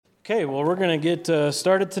Okay, well, we're going to get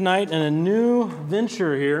started tonight in a new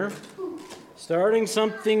venture here, starting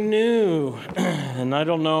something new. And I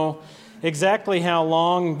don't know exactly how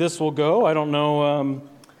long this will go. I don't know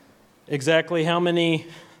exactly how many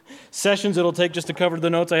sessions it'll take just to cover the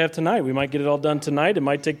notes I have tonight. We might get it all done tonight. It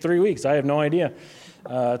might take 3 weeks. I have no idea.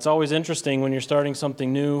 It's always interesting when you're starting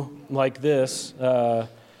something new like this. You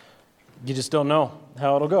just don't know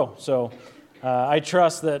how it'll go. So I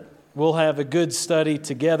trust that we'll have a good study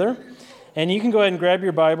together. And you can go ahead and grab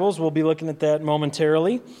your Bibles. We'll be looking at that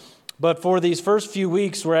momentarily. But for these first few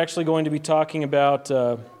weeks, we're actually going to be talking about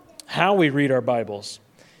how we read our Bibles,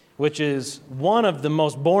 which is one of the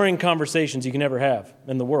most boring conversations you can ever have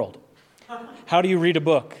in the world. How do you read a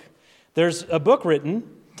book? There's a book written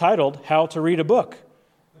titled How to Read a Book.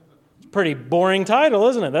 Pretty boring title,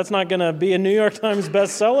 isn't it? That's not going to be a New York Times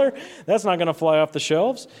bestseller. That's not going to fly off the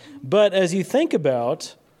shelves. But as you think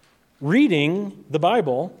about reading the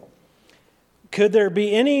Bible, could there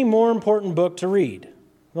be any more important book to read?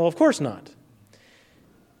 Well, of course not.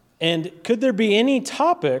 And could there be any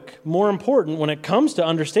topic more important when it comes to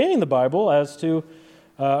understanding the Bible as to,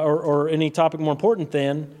 or any topic more important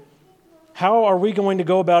than, how are we going to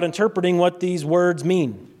go about interpreting what these words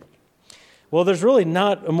mean? Well, there's really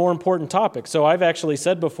not a more important topic. So I've actually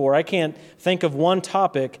said before, I can't think of one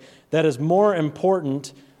topic that is more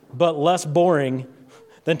important but less boring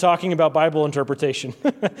than talking about Bible interpretation.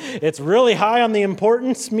 It's really high on the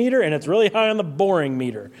importance meter, and it's really high on the boring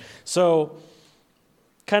meter. So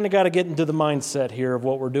kind of got to get into the mindset here of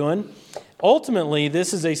what we're doing. Ultimately,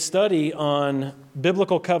 this is a study on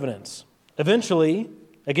biblical covenants. Eventually,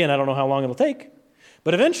 again, I don't know how long it'll take,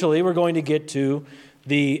 but eventually we're going to get to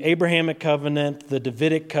the Abrahamic covenant, the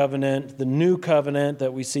Davidic covenant, the new covenant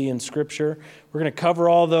that we see in Scripture. We're going to cover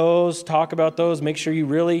all those, talk about those, make sure you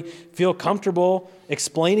really feel comfortable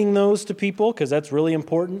explaining those to people, because that's really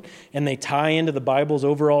important, and they tie into the Bible's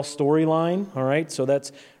overall storyline, all right? So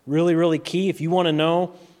that's really, really key. If you want to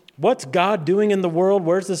know what's God doing in the world,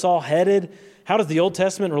 where's this all headed, how does the Old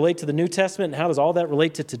Testament relate to the New Testament, and how does all that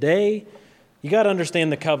relate to today, you got to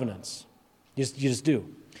understand the covenants. You just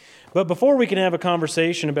do. But before we can have a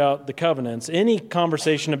conversation about the covenants, any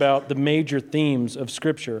conversation about the major themes of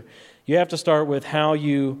Scripture, you have to start with how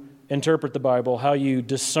you interpret the Bible, how you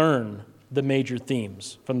discern the major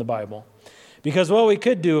themes from the Bible. Because what we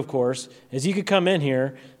could do, of course, is you could come in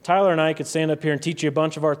here, Tyler and I could stand up here and teach you a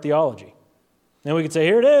bunch of our theology. And we could say,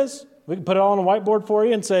 here it is. We could put it all on a whiteboard for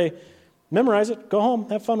you and say, memorize it, go home,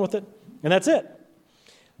 have fun with it. And that's it.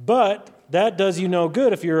 But that does you no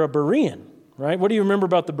good if you're a Berean. Right? What do you remember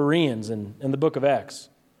about the Bereans in the book of Acts?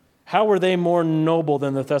 How were they more noble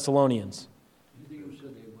than the Thessalonians? I think it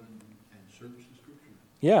said they went and searched the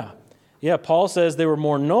Scripture. Yeah, Paul says they were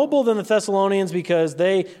more noble than the Thessalonians because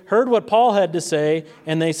they heard what Paul had to say,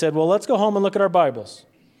 and they said, well, let's go home and look at our Bibles.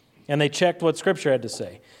 And they checked what Scripture had to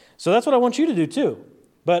say. So that's what I want you to do too.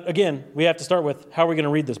 But again, we have to start with how are we going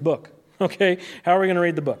to read this book? Okay, how are we going to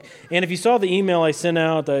read the book? And if you saw the email I sent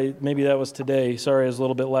out, maybe that was today. Sorry, it was a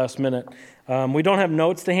little bit last minute. We don't have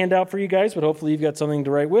notes to hand out for you guys, but hopefully you've got something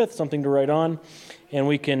to write with, something to write on, and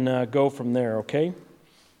we can go from there, okay?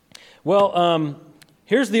 Well,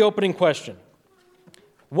 here's the opening question.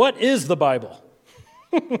 What is the Bible?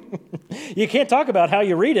 You can't talk about how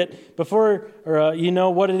you read it before you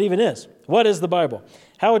know what it even is. What is the Bible?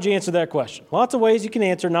 How would you answer that question? Lots of ways you can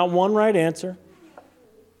answer, not one right answer.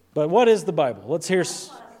 But what is the Bible? Let's hear.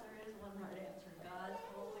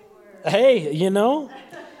 Hey,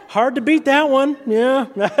 hard to beat that one. Yeah,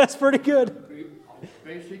 that's pretty good.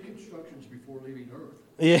 Basic instructions before leaving Earth.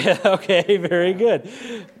 Yeah, okay, very good.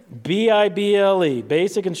 Bible,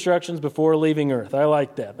 basic instructions before leaving Earth. I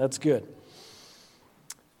like that. That's good.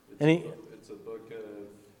 It's a book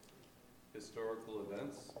of historical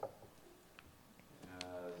events. It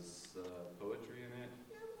has poetry in it.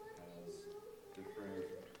 It has different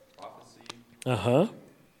prophecy. Uh-huh.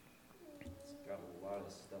 It's got a lot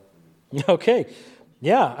of stuff in it. Okay.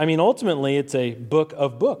 Yeah, ultimately, it's a book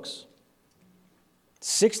of books.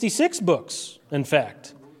 66 books, in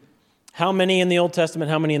fact. How many in the Old Testament,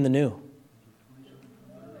 how many in the New?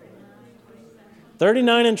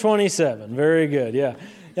 39 and 27. Very good, yeah.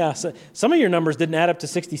 Yeah, so some of your numbers didn't add up to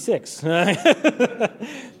 66.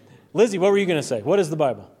 Lizzie, what were you going to say? What is the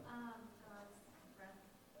Bible?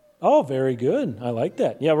 Oh, very good. I like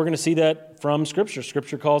that. Yeah, we're going to see that from Scripture.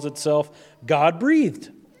 Scripture calls itself God-breathed.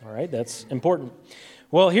 All right, that's important.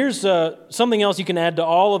 Well, here's something else you can add to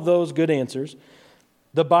all of those good answers.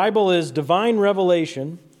 The Bible is divine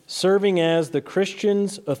revelation serving as the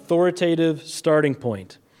Christian's authoritative starting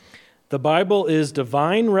point. The Bible is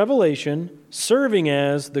divine revelation serving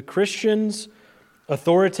as the Christian's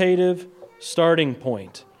authoritative starting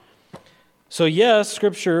point. So yes,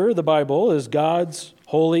 Scripture, the Bible, is God's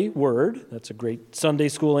holy word. That's a great Sunday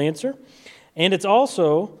school answer. And it's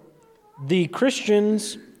also the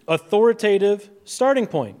Christian's authoritative starting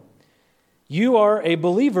point. You are a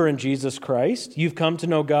believer in Jesus Christ. You've come to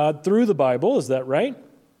know God through the Bible. Is that right?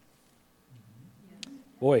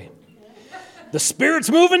 Boy, the Spirit's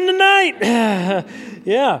moving tonight.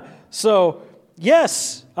 Yeah. So,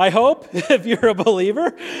 yes, I hope, if you're a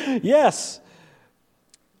believer, yes.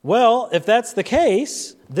 Well, if that's the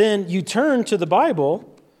case, then you turn to the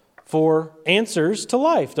Bible for answers to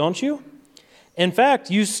life, don't you? In fact,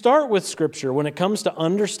 you start with Scripture when it comes to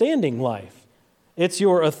understanding life. It's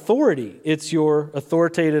your authority. It's your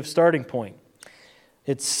authoritative starting point.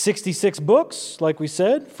 It's 66 books, like we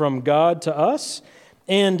said, from God to us.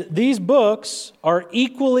 And these books are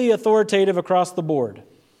equally authoritative across the board.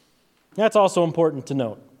 That's also important to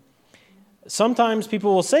note. Sometimes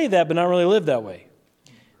people will say that, but not really live that way.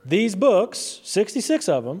 These books, 66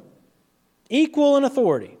 of them, equal in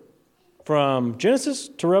authority from Genesis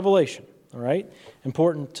to Revelation. All right?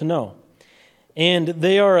 Important to know. And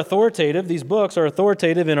they are authoritative. These books are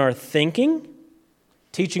authoritative in our thinking,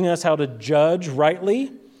 teaching us how to judge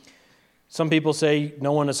rightly. Some people say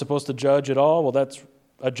no one is supposed to judge at all. Well, that's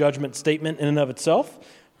a judgment statement in and of itself,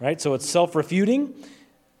 right? So it's self-refuting.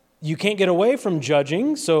 You can't get away from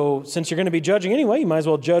judging. So since you're going to be judging anyway, you might as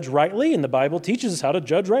well judge rightly. And the Bible teaches us how to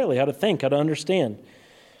judge rightly, how to think, how to understand.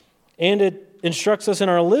 And it instructs us in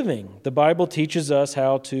our living. The Bible teaches us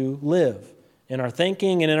how to live in our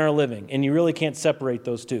thinking and in our living. And you really can't separate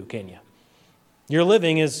those two, can you? Your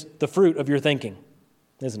living is the fruit of your thinking,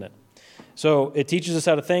 isn't it? So it teaches us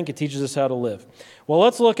how to think. It teaches us how to live. Well,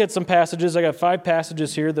 let's look at some passages. I got 5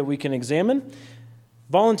 passages here that we can examine.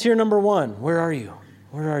 Volunteer number 1. Where are you?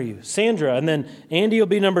 Where are you? Sandra, and then Andy will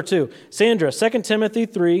be number 2. Sandra, 2 Timothy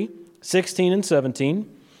 3, 16 and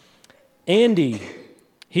 17. Andy,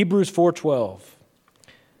 Hebrews 4:12.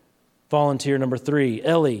 Volunteer number 3.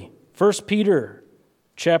 Ellie, 1 Peter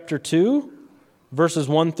chapter 2, verses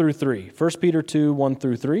 1 through 3. 1 Peter 2, 1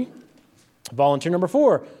 through 3. Volunteer number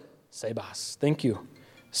 4. Sebas, thank you.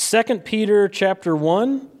 2 Peter chapter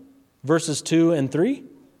 1, verses 2 and 3.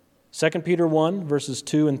 2 Peter 1, verses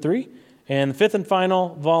 2 and 3. And the 5th and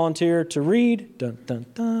final volunteer to read,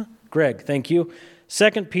 Greg, thank you. 2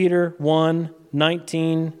 Peter 1,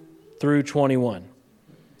 19 through 21.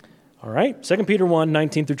 All right, 2 Peter 1,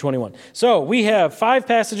 19 through 21. So we have 5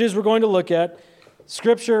 passages we're going to look at.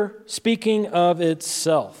 Scripture speaking of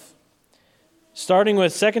itself. Starting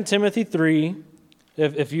with 2 Timothy 3.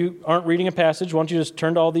 If you aren't reading a passage, why don't you just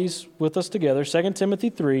turn to all these with us together. 2 Timothy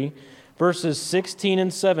 3, verses 16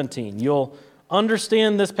 and 17. You'll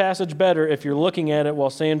understand this passage better if you're looking at it while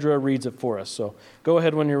Sandra reads it for us. So go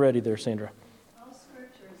ahead when you're ready there, Sandra. All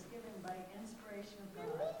Scripture is given by inspiration of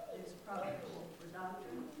God. It is profitable for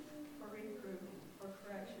doctrine, for reproof, for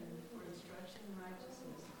correction, for instruction in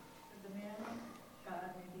righteousness, that the man of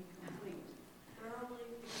God may be complete, thoroughly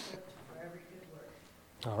equipped for every good work.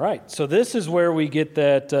 All right, so this is where we get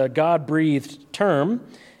that God-breathed term.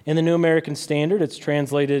 In the New American Standard, it's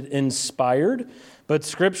translated inspired, but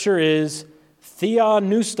Scripture is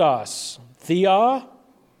theopneustos. Thea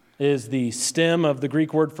is the stem of the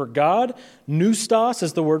Greek word for God. Pneustos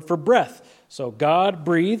is the word for breath. So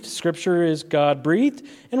God-breathed, Scripture is God-breathed,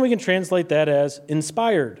 and we can translate that as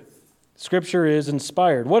inspired. Scripture is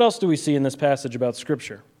inspired. What else do we see in this passage about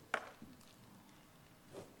Scripture?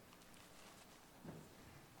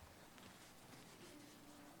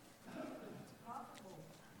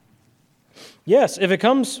 Yes, if it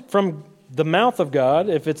comes from the mouth of God,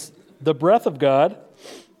 if it's the breath of God,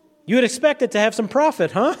 you would expect it to have some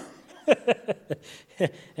profit, huh?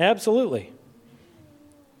 Absolutely.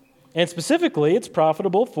 And specifically, it's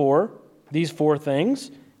profitable for these 4 things: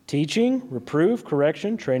 teaching, reproof,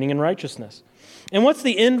 correction, training in righteousness. And what's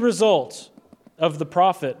the end result of the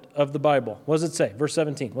profit of the Bible? What does it say? Verse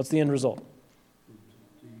 17. What's the end result?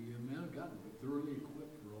 The man of God will be thoroughly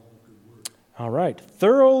equipped for all good work. All right.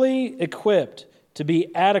 Thoroughly equipped to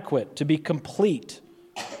be adequate, to be complete,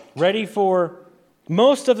 ready for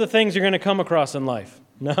most of the things you're going to come across in life.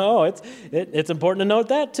 No, it's important to note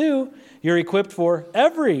that too. You're equipped for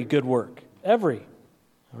every good work. Every.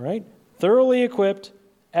 All right? Thoroughly equipped,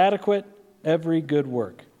 adequate, every good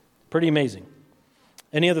work. Pretty amazing.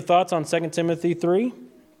 Any other thoughts on 2 Timothy 3?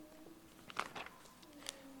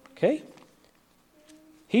 Okay.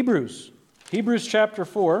 Hebrews chapter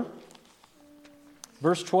 4,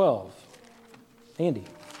 verse 12. Andy.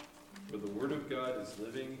 For the word of God is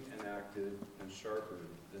living and active and sharper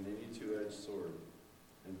than any 2-edged sword,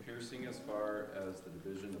 and piercing as far as the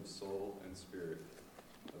division of soul and spirit,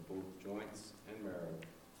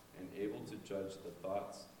 judge the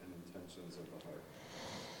thoughts and intentions of the heart.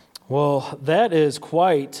 Well, that is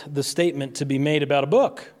quite the statement to be made about a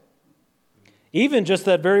book. Even just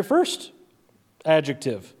that very first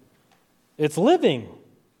adjective. It's living.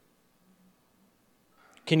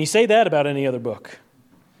 Can you say that about any other book?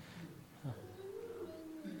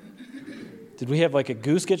 Did we have like a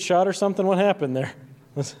goose get shot or something? What happened there?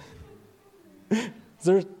 Is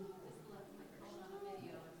there...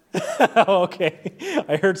 Oh, okay.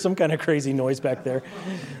 I heard some kind of crazy noise back there.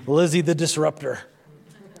 Lizzie the disruptor.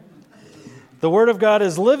 The Word of God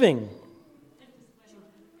is living.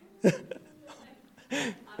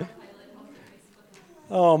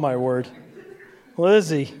 Oh, my word.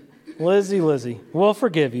 Lizzie. We'll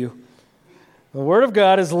forgive you. The Word of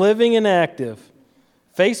God is living and active.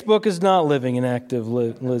 Facebook is not living and active,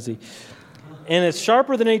 Lizzie. And it's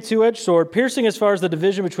sharper than a two-edged sword, piercing as far as the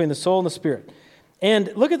division between the soul and the spirit.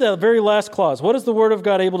 And look at that very last clause. What is the Word of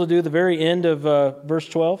God able to do at the very end of verse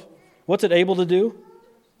 12? What's it able to do?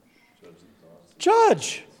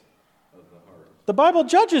 Judge. The Bible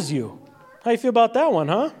judges you. How do you feel about that one,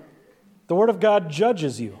 huh? The Word of God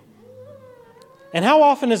judges you. And how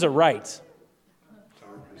often is it right?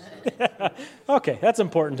 Okay, that's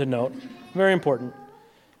important to note. Very important.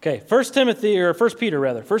 Okay, 1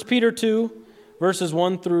 Peter 2, verses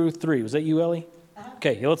 1 through 3. Was that you, Ellie?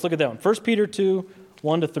 Okay, let's look at that one. 1 Peter 2,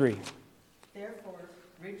 1 to 3. Therefore,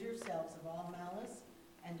 rid yourselves of all malice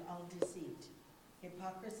and all deceit,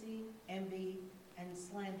 hypocrisy, envy, and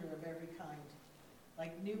slander of every kind.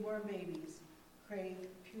 Like newborn babies, crave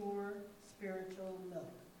pure spiritual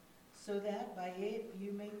milk, so that by it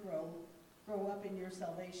you may grow up in your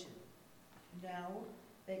salvation, now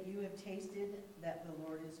that you have tasted that the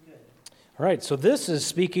Lord is good. All right, so this is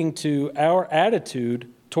speaking to our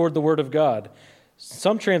attitude toward the Word of God.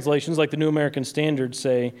 Some translations, like the New American Standard,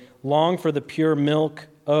 say, long for the pure milk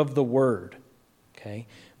of the Word. Okay?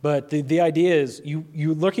 But the idea is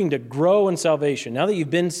you're looking to grow in salvation. Now that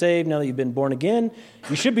you've been saved, now that you've been born again,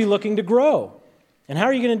 you should be looking to grow. And how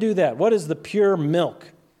are you going to do that? What is the pure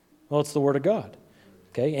milk? Well, it's the Word of God.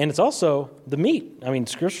 Okay? And it's also the meat. I mean,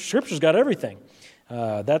 Scripture's got everything.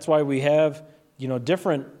 That's why we have,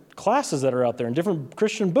 different classes that are out there and different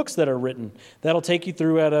Christian books that are written that'll take you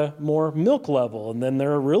through at a more milk level. And then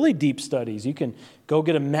there are really deep studies. You can go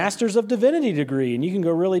get a Master's of Divinity degree and you can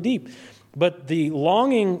go really deep. But the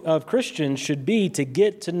longing of Christians should be to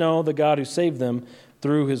get to know the God who saved them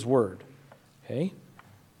through His Word. Okay?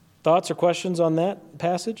 Thoughts or questions on that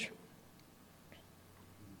passage?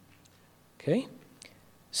 Okay.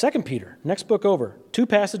 2 Peter, next book over. 2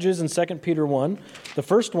 passages in 2 Peter 1. The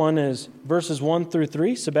first one is verses 1 through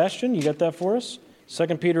 3. Sebastian, you got that for us? 2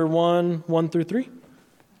 Peter 1, 1 through 3. May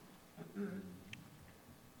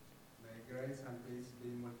grace and peace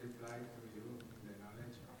be multiplied to you in the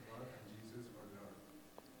knowledge of God and Jesus our Lord.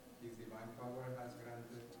 His divine power has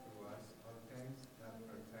granted to us all things that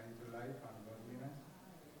pertain to life and godliness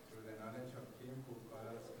through the knowledge of Him who called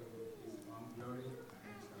us to His own glory and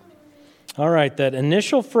excellence. All right, that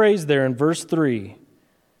initial phrase there in verse 3.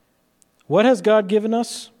 What has God given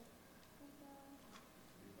us?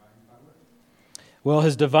 Well,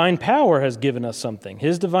 His divine power has given us something.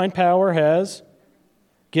 His divine power has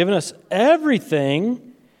given us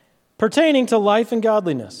everything pertaining to life and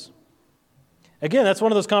godliness. Again, that's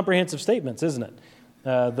one of those comprehensive statements, isn't it?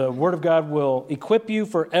 The Word of God will equip you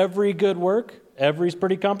for every good work. Every is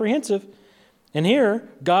pretty comprehensive. And here,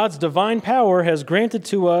 God's divine power has granted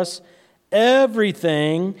to us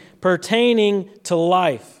everything pertaining to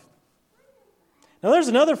life. Now, there's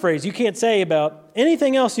another phrase you can't say about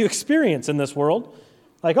anything else you experience in this world.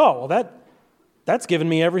 Like, oh, well, that's given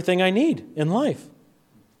me everything I need in life.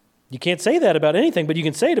 You can't say that about anything, but you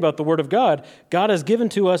can say it about the Word of God. God has given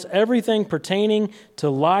to us everything pertaining to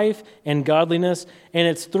life and godliness, and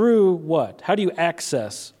it's through what? How do you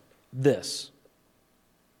access this?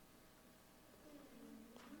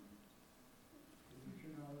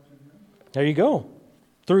 There you go.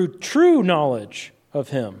 Through true knowledge of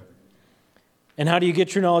Him. And how do you get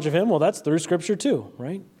true knowledge of Him? Well, that's through Scripture too,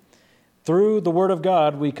 right? Through the Word of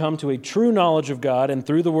God, we come to a true knowledge of God, and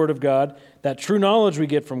through the Word of God, that true knowledge we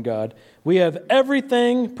get from God, we have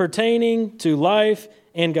everything pertaining to life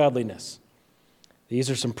and godliness. These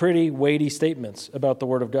are some pretty weighty statements about the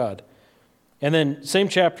Word of God. And then, same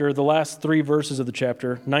chapter, the last 3 verses of the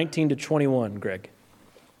chapter, 19 to 21, Greg.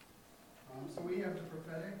 So we have the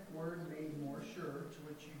prophetic word made more sure, to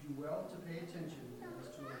which you do well to pay attention,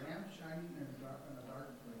 as to a lamp shining in a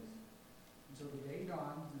dark place, until the day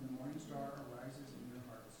dawns and the morning star arises in your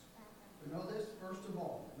hearts. But know this, first of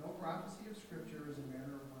all, no prophecy of Scripture is a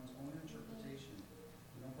matter of one's own interpretation.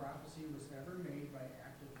 No prophecy was ever made by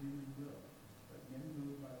act of human will,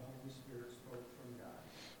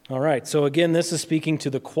 All right, so again, this is speaking to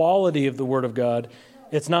the quality of the Word of God.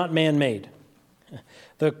 It's not man-made.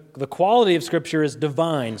 The quality of Scripture is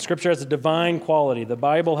divine. Scripture has a divine quality. The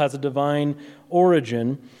Bible has a divine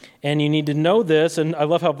origin, and you need to know this, and I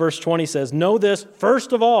love how verse 20 says, know this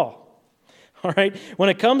first of all. All right, when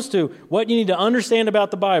it comes to what you need to understand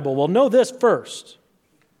about the Bible, well, know this first.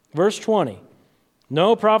 Verse 20,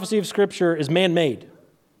 no prophecy of Scripture is man-made.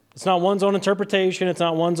 It's not one's own interpretation. It's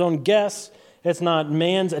not one's own guess. It's not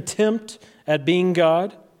man's attempt at being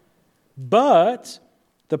God. But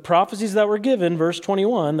the prophecies that were given, verse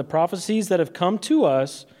 21, the prophecies that have come to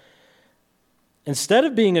us, instead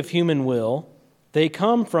of being of human will, they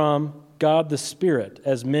come from God the Spirit,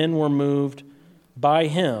 as men were moved by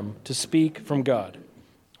Him to speak from God.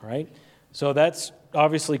 All right? So that's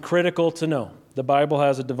obviously critical to know. The Bible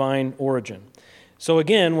has a divine origin. So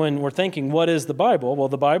again, when we're thinking, what is the Bible? Well,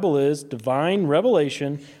 the Bible is divine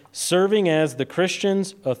revelation serving as the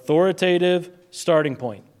Christian's authoritative starting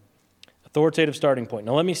point. Authoritative starting point.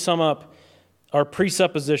 Now let me sum up our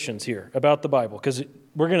presuppositions here about the Bible, because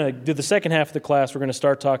we're going to do the second half of the class. We're going to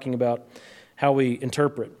start talking about how we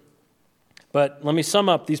interpret. But let me sum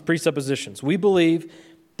up these presuppositions. We believe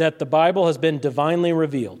that the Bible has been divinely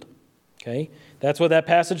revealed. Okay? That's what that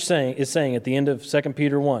passage is saying at the end of 2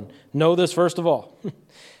 Peter 1. Know this first of all.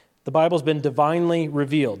 The Bible's been divinely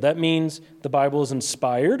revealed. That means the Bible is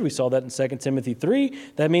inspired. We saw that in 2 Timothy 3.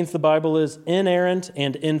 That means the Bible is inerrant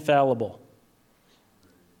and infallible.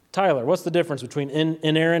 Tyler, what's the difference between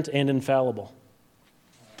inerrant and infallible?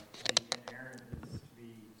 Inerrant is to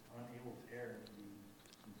be unable to err, and to be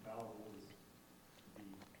infallible is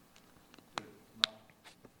to not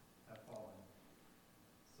have fallen.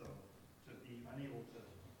 So to be unable to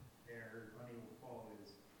err, unable to fall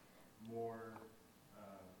is more,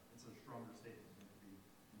 it's a stronger statement than to be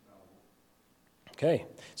infallible. Okay,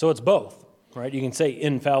 so it's both, right? You can say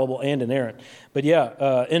infallible and inerrant. But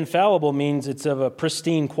yeah, infallible means it's of a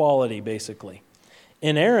pristine quality, basically.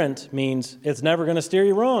 Inerrant means it's never going to steer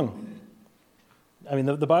you wrong. I mean,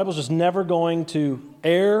 the Bible's just never going to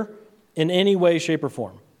err in any way, shape, or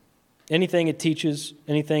form. Anything it teaches,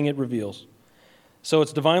 anything it reveals. So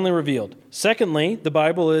it's divinely revealed. Secondly, the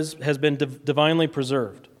Bible has been divinely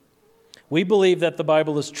preserved. We believe that the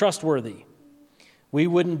Bible is trustworthy. We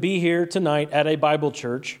wouldn't be here tonight at a Bible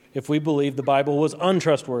church if we believed the Bible was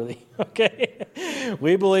untrustworthy, okay?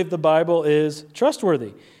 We believe the Bible is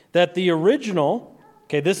trustworthy. That the original,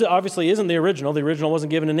 okay, this obviously isn't the original. The original wasn't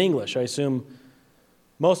given in English. I assume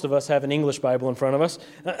most of us have an English Bible in front of us.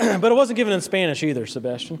 But it wasn't given in Spanish either,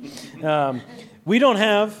 Sebastian. We don't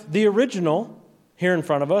have the original here in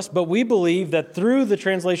front of us, but we believe that through the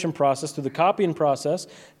translation process, through the copying process,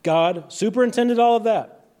 God superintended all of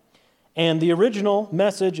that. And the original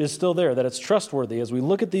message is still there, that it's trustworthy. As we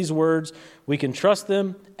look at these words, we can trust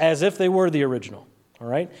them as if they were the original. All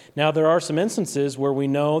right? Now, there are some instances where we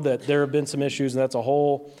know that there have been some issues, and that's a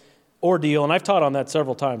whole ordeal. And I've taught on that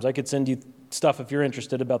several times. I could send you stuff if you're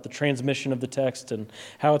interested about the transmission of the text and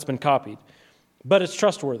how it's been copied. But it's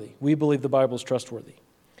trustworthy. We believe the Bible is trustworthy.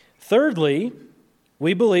 Thirdly,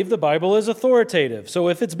 we believe the Bible is authoritative. So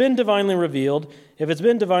if it's been divinely revealed, if it's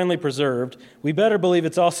been divinely preserved, we better believe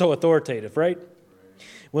it's also authoritative, right?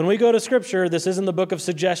 When we go to Scripture, this isn't the book of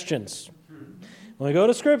suggestions. When we go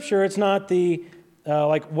to Scripture, it's not the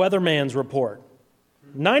like weatherman's report.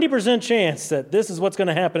 90% chance that this is what's going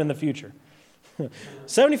to happen in the future.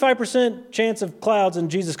 75% chance of clouds and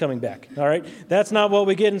Jesus coming back. All right? That's not what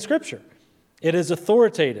we get in Scripture. It is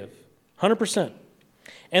authoritative, 100%.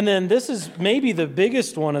 And then this is maybe the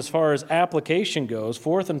biggest one as far as application goes,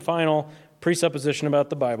 fourth and final presupposition about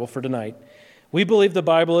the Bible for tonight. We believe the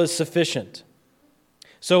Bible is sufficient.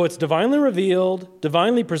 So it's divinely revealed,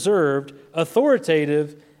 divinely preserved,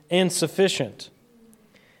 authoritative, and sufficient.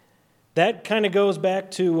 That kind of goes back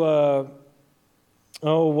to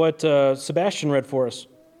what Sebastian read for us,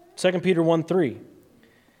 2 Peter 1:3.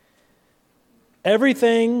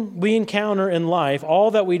 Everything we encounter in life, all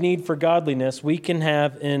that we need for godliness, we can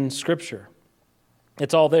have in Scripture.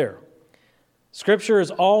 It's all there. Scripture is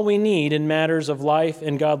all we need in matters of life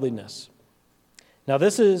and godliness. Now,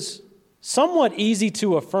 this is somewhat easy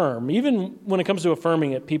to affirm. Even when it comes to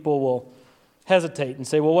affirming it, people will hesitate and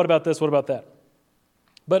say, well, what about this? What about that?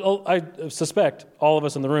 But I suspect all of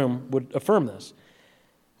us in the room would affirm this.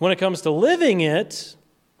 When it comes to living it,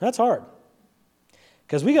 that's hard.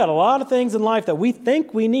 Because we got a lot of things in life that we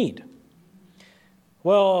think we need.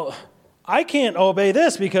 Well, I can't obey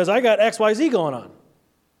this because I got XYZ going on.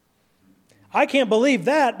 I can't believe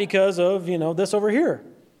that because of, this over here.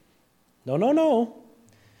 No.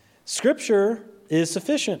 Scripture is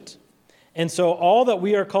sufficient. And so all that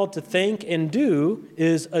we are called to think and do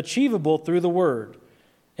is achievable through the Word.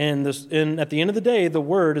 And at the end of the day, the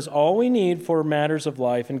Word is all we need for matters of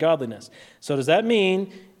life and godliness. So does that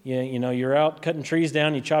mean, you're out cutting trees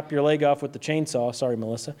down, you chop your leg off with the chainsaw, sorry,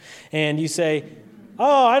 Melissa, and you say,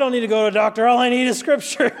 oh, I don't need to go to a doctor, all I need is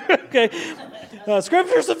Scripture. Okay,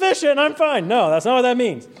 Scripture's sufficient, I'm fine. No, that's not what that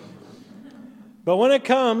means. But when it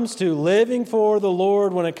comes to living for the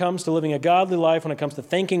Lord, when it comes to living a godly life, when it comes to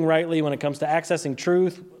thinking rightly, when it comes to accessing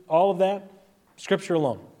truth, all of that, Scripture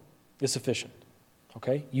alone is sufficient.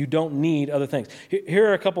 Okay? You don't need other things. Here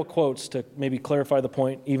are a couple quotes to maybe clarify the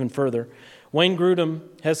point even further. Wayne Grudem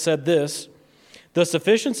has said this: the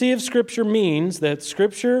sufficiency of Scripture means that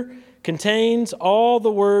Scripture contains all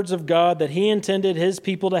the words of God that He intended His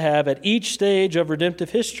people to have at each stage of redemptive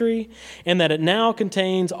history, and that it now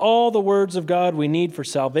contains all the words of God we need for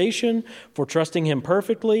salvation, for trusting Him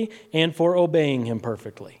perfectly, and for obeying Him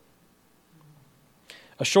perfectly.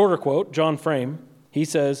 A shorter quote, John Frame, he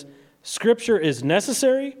says, Scripture is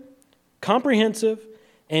necessary, comprehensive,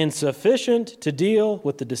 and sufficient to deal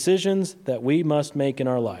with the decisions that we must make in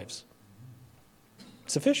our lives.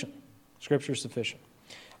 Sufficient. Scripture is sufficient.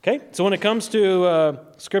 Okay, so when it comes to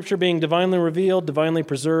Scripture being divinely revealed, divinely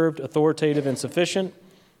preserved, authoritative, and sufficient,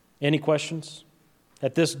 any questions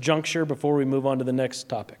at this juncture before we move on to the next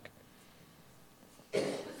topic?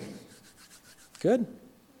 Good.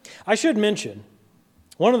 I should mention,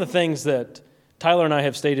 one of the things that Tyler and I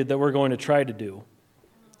have stated that we're going to try to do,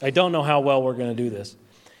 I don't know how well we're going to do this,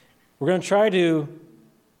 we're going to try to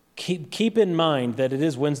keep in mind that it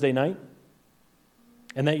is Wednesday night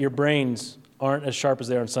and that your brains aren't as sharp as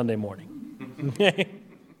they are on Sunday morning.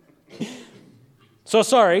 So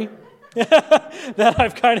sorry that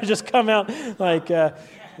I've kind of just come out like, no,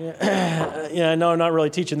 I'm not really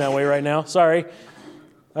teaching that way right now. Sorry.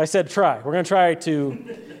 I said try. We're going to try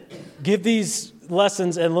to give these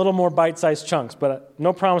lessons in a little more bite-sized chunks, but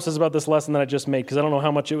no promises about this lesson that I just made because I don't know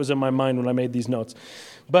how much it was in my mind when I made these notes.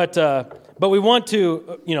 But we want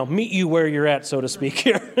to, meet you where you're at, so to speak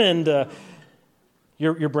here. And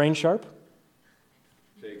your brain sharp?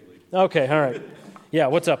 Vaguely. Okay, all right. Yeah,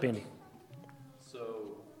 what's up, Andy?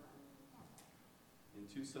 So, in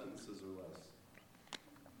 2 sentences or less,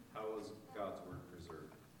 how was God's Word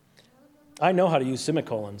preserved? I know how to use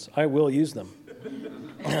semicolons. I will use them.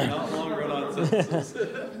 Not long run-on sentences.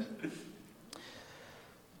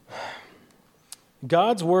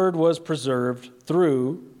 God's Word was preserved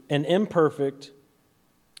through an imperfect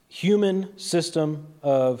human system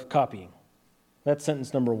of copying. That's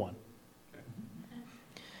sentence number 1.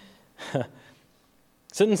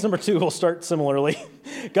 Sentence number 2 will start similarly.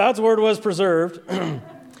 God's Word was preserved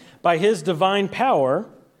by His divine power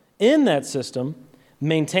in that system,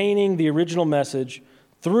 maintaining the original message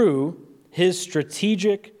through His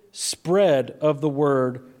strategic spread of the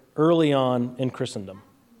Word early on in Christendom.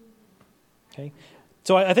 Okay?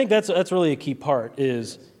 So I think that's really a key part,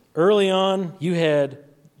 is early on you had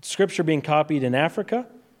Scripture being copied in Africa,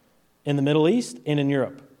 in the Middle East, and in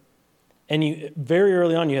Europe. And very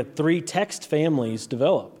early on, you had 3 text families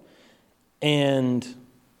develop. And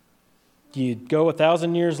you go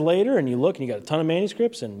 1,000 years later, and you look, and you got a ton of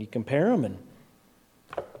manuscripts, and you compare them, and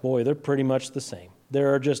boy, they're pretty much the same.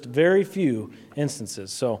 There are just very few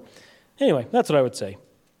instances. So anyway, that's what I would say.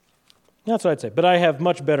 That's what I'd say. But I have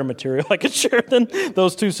much better material I could share than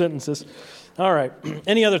those 2 sentences. All right.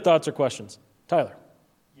 Any other thoughts or questions? Tyler.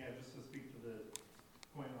 Yeah, just to speak to the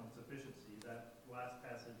point on sufficiency, that last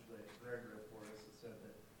passage that Greg read for us, it said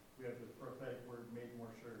that we have the prophetic word made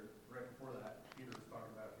more sure. Right before that, Peter was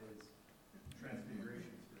talking about his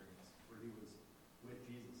transfiguration experience, where he was with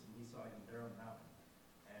Jesus and he saw him there on the mountain.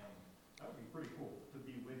 And that would be pretty cool to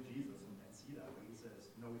be with Jesus and see that. But he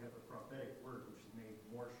says, no, we have the prophetic word, which is made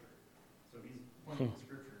more sure. So he's pointing to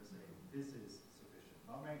Scripture and saying, this is sufficient.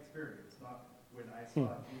 Not my experience, not when I saw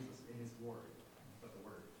Jesus in his glory, but the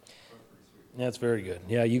Word. That's pretty sweet. That's very good.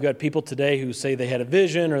 Yeah, you got people today who say they had a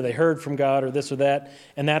vision or they heard from God or this or that,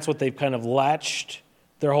 and that's what they've kind of latched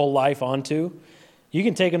their whole life onto. You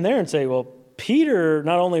can take them there and say, well, Peter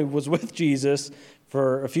not only was with Jesus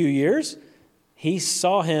for a few years, he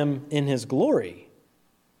saw him in his glory.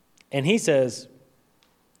 And he says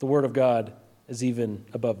the Word of God is even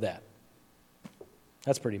above that.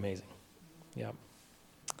 That's pretty amazing. Yeah.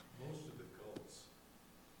 Most of the cults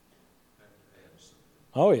have to add something.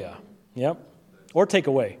 Oh, yeah. Yep. Or take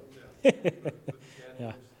away. Yeah. But the Catholics,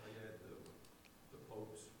 Yeah. they had the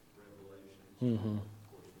Pope's revelations. Mm-hmm. Of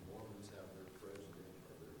course, the Mormons have their president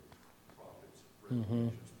or their prophet's Mm-hmm.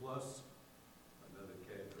 revelations, plus another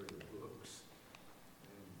cadre of books.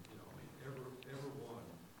 And, every one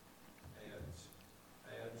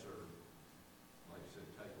adds or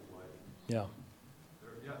Yeah.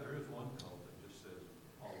 There is one cult that just says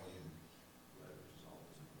Pauline letters is all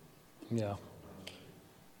the same.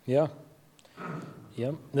 Yeah.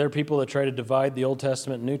 Yep. There are people that try to divide the Old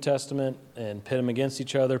Testament and New Testament and pit them against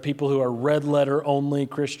each other. People who are red letter only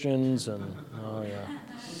Christians, and oh yeah,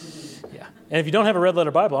 yeah. And if you don't have a red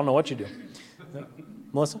letter Bible, I don't know what you do.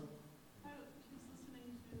 Melissa? I was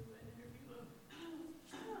listening to an interview of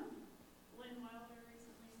Lynn Wilder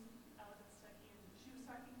recently out at Stucky, and she was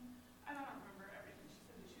talking. I don't remember everything she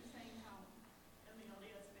said, but she was saying how in the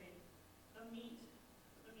LDS faith, the meat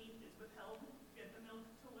is withheld. You get the milk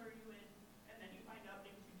to lure you in, and then you find out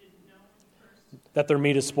things you didn't know when you first. That their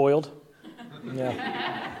meat is spoiled? Yeah.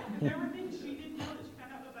 There were things she didn't know that she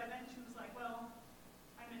found out, but by then she was like, well,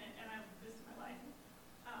 I'm in it, and I live this in my life.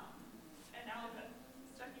 And now that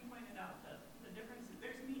Stucky pointed out that the difference is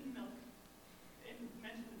there's meat and milk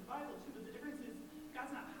mentioned in the Bible too, but the difference is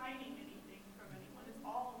God's not hiding anything from anyone. It's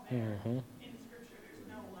all there in Scripture. There's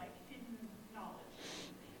no like hidden knowledge or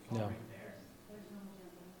anything. It's all right there.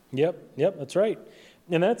 Yep, that's right.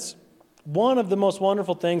 And that's one of the most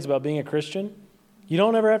wonderful things about being a Christian. You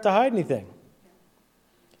don't ever have to hide anything.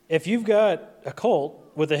 If you've got a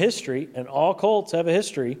cult with a history, and all cults have a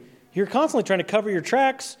history, you're constantly trying to cover your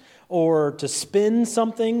tracks or to spin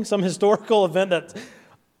something, some historical event that's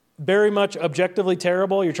very much objectively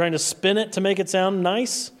terrible. You're trying to spin it to make it sound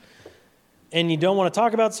nice, and you don't want to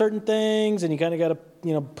talk about certain things, and you kind of got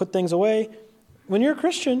to, put things away. When you're a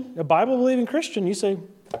Christian, a Bible-believing Christian, you say,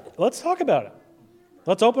 let's talk about it.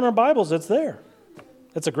 Let's open our Bibles. It's there.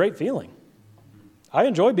 It's a great feeling. I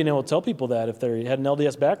enjoy being able to tell people that if they had an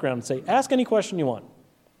LDS background and say, ask any question you want.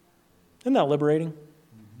 Isn't that liberating?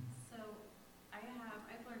 So I've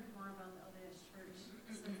learned more about the LDS Church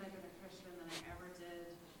since I've been a Christian than I ever did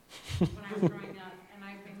when I was growing up, and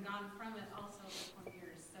I've been gone from it also for 20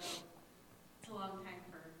 years, so it's a long time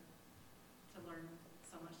to learn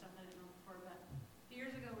so much stuff I didn't know before. But a few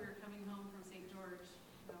years ago, we were coming home from St. George.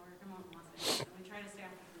 We were coming home from Los Angeles, and we tried to stay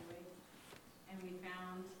off the freeway, and we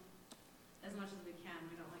found, as much as we can,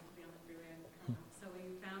 we don't like to be on the freeway, so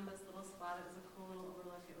we found this little spot. It was a cool little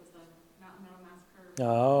overlook. It was the Mountain Meadow Massacre.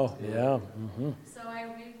 Oh, yeah. Mm-hmm. So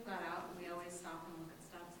we got out, and we always stop and look at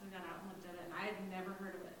stuff. So we got out and looked at it, and I had never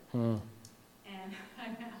heard of it. And I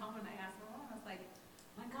went home and I asked my mom, I was like,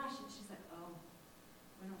 oh my gosh, and she's like, oh,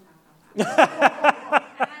 we don't talk about that.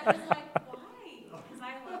 And I was like, why? Because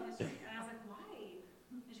I love history. And I was like, why?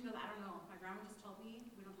 And she goes, I don't know. My grandma just told me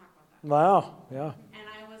we don't talk about that. Wow, yeah. And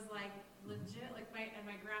I was like, legit, like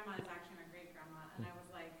my grandma is actually my great grandma, and I was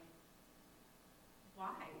like,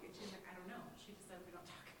 why? And she's like, I don't know. She just said we don't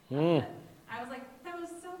talk about it. I was like, that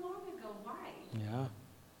was so long ago. Why? Yeah.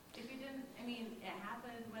 If you didn't, it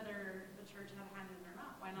happened whether the church had a hand in it or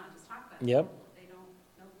not. Why not just talk about it? Yep. They don't.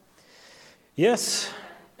 Nope. Yes,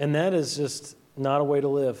 and that is just not a way to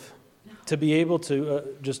live. No. To be able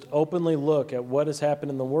to just openly look at what has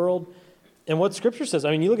happened in the world and what Scripture says.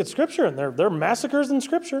 You look at Scripture, and there are massacres in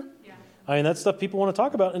Scripture. Yeah. That's stuff people want to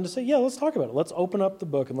talk about, and to say, yeah, let's talk about it. Let's open up the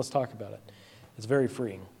book and let's talk about it. It's very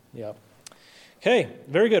freeing. Yeah. Okay,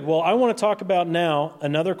 very good. Well, I want to talk about now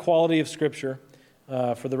another quality of Scripture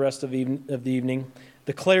for the rest of the evening,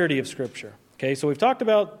 the clarity of Scripture. Okay, so we've talked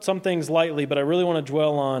about some things lightly, but I really want to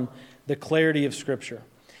dwell on the clarity of Scripture.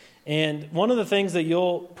 And one of the things that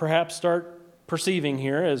you'll perhaps start perceiving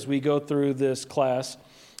here as we go through this class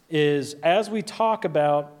is as we talk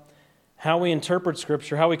about how we interpret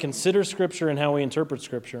Scripture, how we consider Scripture, and how we interpret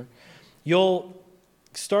Scripture, you'll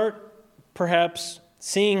start perhaps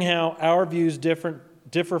seeing how our views differ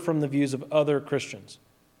from the views of other Christians.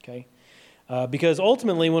 Okay? Because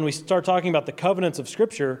ultimately, when we start talking about the covenants of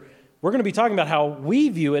Scripture, we're going to be talking about how we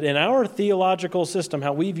view it in our theological system,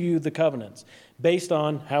 how we view the covenants, based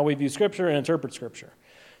on how we view Scripture and interpret Scripture.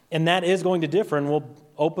 And that is going to differ, and we'll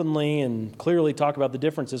openly and clearly talk about the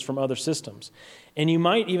differences from other systems. And you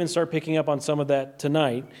might even start picking up on some of that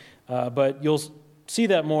tonight, but you'll see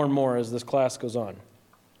that more and more as this class goes on.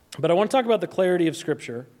 But I want to talk about the clarity of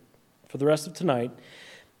Scripture for the rest of tonight,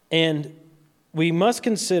 and we must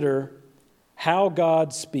consider how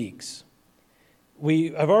God speaks.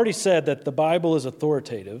 I've already said that the Bible is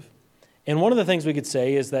authoritative, and one of the things we could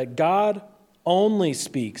say is that God only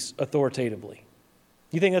speaks authoritatively.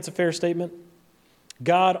 You think that's a fair statement?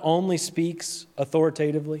 God only speaks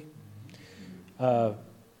authoritatively? I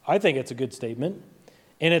think it's a good statement,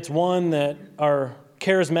 and it's one that our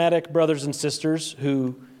charismatic brothers and sisters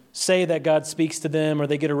who say that God speaks to them, or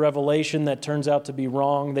they get a revelation that turns out to be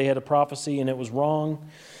wrong, they had a prophecy and it was wrong,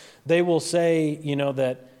 they will say,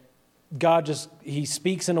 that God He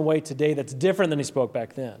speaks in a way today that's different than He spoke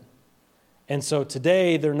back then. And so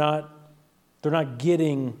today they're not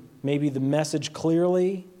getting maybe the message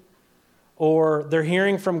clearly, or they're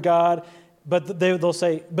hearing from God, but they'll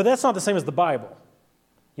say, but that's not the same as the Bible.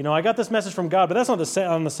 You know, I got this message from God, but that's not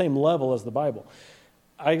on the same level as the Bible.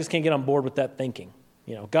 I just can't get on board with that thinking.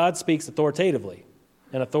 You know, God speaks authoritatively,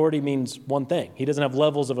 and authority means one thing. He doesn't have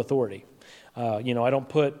levels of authority. I don't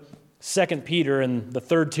put 2 Peter in the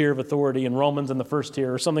third tier of authority and Romans in the first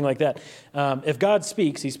tier or something like that. If God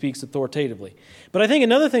speaks, he speaks authoritatively. But I think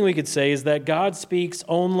another thing we could say is that God speaks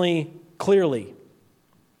only clearly.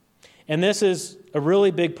 And this is a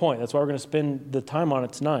really big point. That's why we're going to spend the time on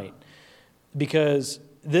it tonight, because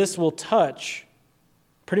this will touch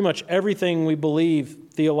pretty much everything we believe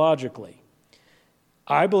theologically.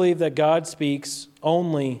 I believe that God speaks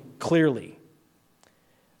only clearly.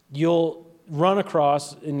 You'll run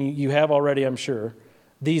across, and you have already, I'm sure,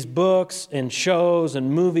 these books and shows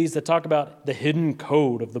and movies that talk about the hidden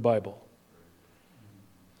code of the Bible.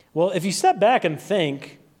 Well, if you step back and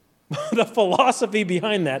think the philosophy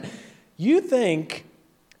behind that, you think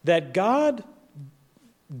that God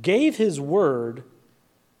gave his word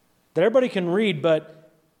that everybody can read,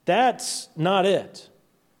 but that's not it.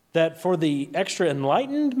 That for the extra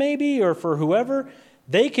enlightened, maybe, or for whoever,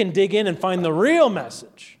 they can dig in and find the real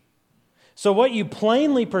message. So what you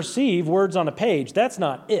plainly perceive, words on a page, that's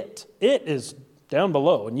not it. It is down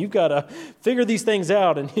below, and you've got to figure these things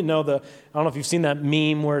out. And I don't know if you've seen that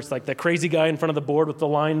meme where it's like the crazy guy in front of the board with the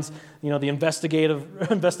lines, the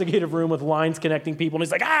investigative room with lines connecting people, and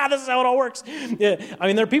he's like, this is how it all works. Yeah. I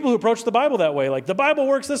mean, there are people who approach the Bible that way. Like, the Bible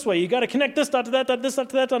works this way. You got to connect this dot to that dot, this dot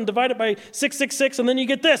to that dot, and divide it by 666, and then you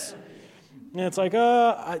get this. And it's like,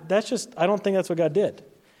 I don't think that's what God did.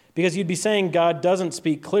 Because you'd be saying God doesn't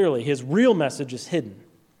speak clearly. His real message is hidden.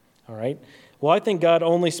 All right? Well, I think God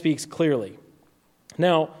only speaks clearly.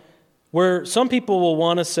 Now, where some people will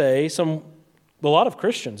want to say, a lot of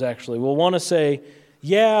Christians actually, will want to say,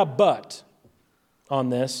 yeah, but on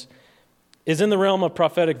this, is in the realm of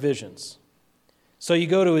prophetic visions. So you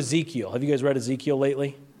go to Ezekiel. Have you guys read Ezekiel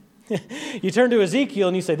lately? You turn to Ezekiel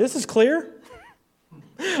and you say, this is clear?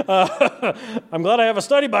 I'm glad I have a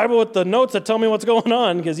study Bible with the notes that tell me what's going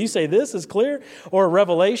on, because you say this is clear. Or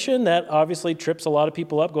Revelation, that obviously trips a lot of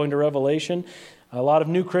people up going to Revelation. A lot of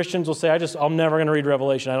new Christians will say, I'm never going to read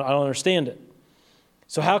Revelation. I don't understand it.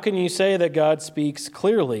 So how can you say that God speaks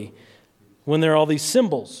clearly when there are all these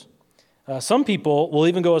symbols? Some people will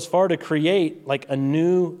even go as far to create like a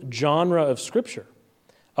new genre of Scripture,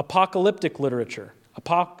 apocalyptic literature,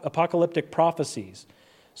 apocalyptic prophecies.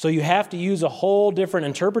 So you have to use a whole different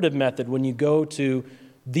interpretive method when you go to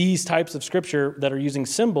these types of Scripture that are using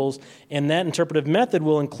symbols, and that interpretive method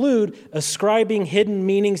will include ascribing hidden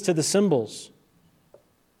meanings to the symbols.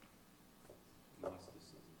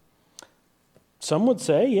 Some would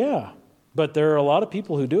say, yeah, but there are a lot of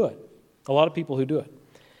people who do it.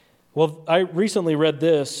 Well, I recently read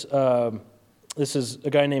this. This is a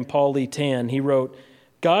guy named Paul Lee Tan. He wrote,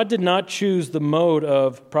 God did not choose the mode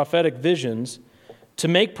of prophetic visions to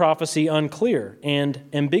make prophecy unclear and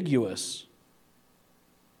ambiguous.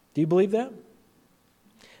 Do you believe that?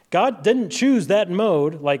 God didn't choose that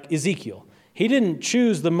mode like Ezekiel. He didn't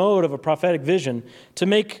choose the mode of a prophetic vision to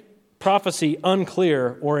make prophecy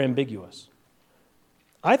unclear or ambiguous.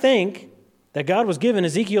 I think that God was giving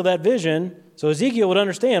Ezekiel that vision so Ezekiel would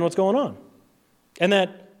understand what's going on, and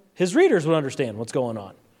that his readers would understand what's going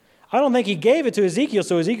on. I don't think he gave it to Ezekiel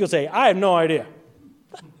so Ezekiel would say, I have no idea.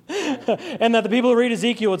 And that the people who read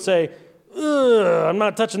Ezekiel would say, I'm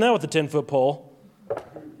not touching that with a 10-foot pole.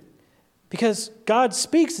 Because God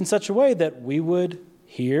speaks in such a way that we would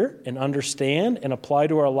hear and understand and apply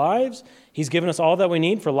to our lives. He's given us all that we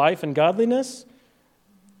need for life and godliness,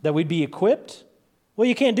 that we'd be equipped. Well,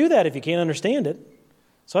 you can't do that if you can't understand it.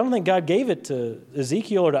 So I don't think God gave it to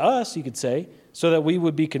Ezekiel or to us, you could say, so that we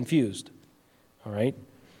would be confused. All right?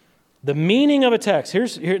 The meaning of a text, now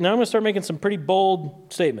I'm going to start making some pretty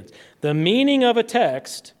bold statements. The meaning of a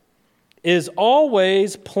text is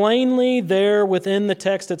always plainly there within the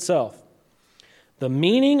text itself. The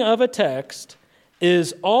meaning of a text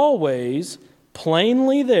is always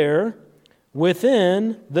plainly there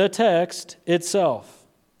within the text itself.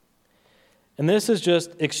 And this is just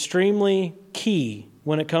extremely key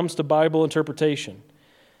when it comes to Bible interpretation.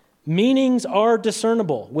 Meanings are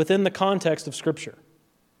discernible within the context of Scripture.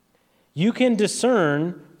 You can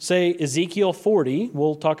discern, say, Ezekiel 40.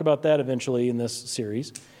 We'll talk about that eventually in this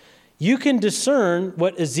series. You can discern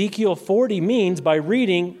what Ezekiel 40 means by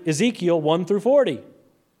reading Ezekiel 1 through 40.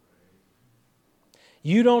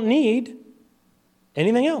 You don't need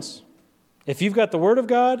anything else. If you've got the Word of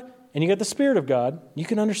God and you got the Spirit of God, you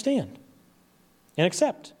can understand and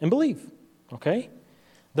accept and believe. Okay?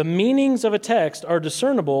 The meanings of a text are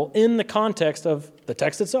discernible in the context of the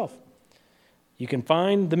text itself. You can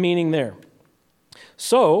find the meaning there.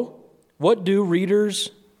 So, what do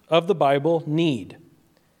readers of the Bible need?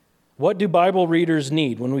 What do Bible readers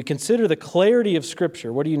need? When we consider the clarity of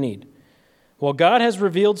Scripture, what do you need? Well, God has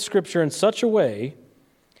revealed Scripture in such a way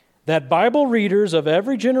that Bible readers of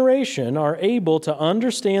every generation are able to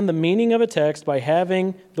understand the meaning of a text by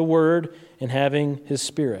having the Word and having His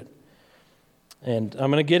Spirit. And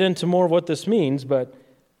I'm going to get into more of what this means, but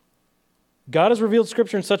God has revealed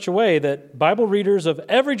Scripture in such a way that Bible readers of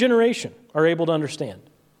every generation are able to understand.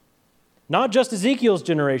 Not just Ezekiel's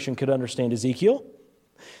generation could understand Ezekiel.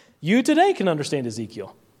 You today can understand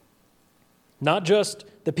Ezekiel. Not just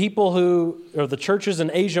the people or the churches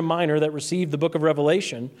in Asia Minor that received the book of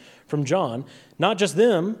Revelation from John, not just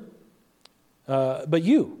them, but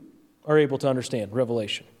you are able to understand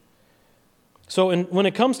Revelation. So when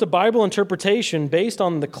it comes to Bible interpretation based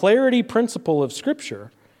on the clarity principle of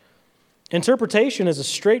Scripture, interpretation is a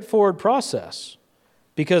straightforward process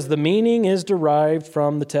because the meaning is derived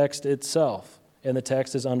from the text itself, and the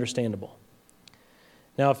text is understandable.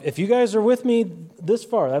 Now, if you guys are with me this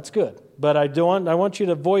far, that's good. But I want you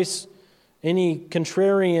to voice any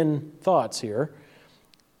contrarian thoughts here.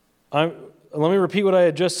 Let me repeat what I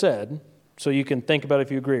had just said so you can think about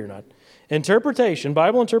if you agree or not.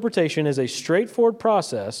 Bible interpretation is a straightforward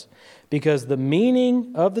process because the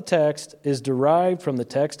meaning of the text is derived from the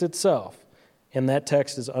text itself, and that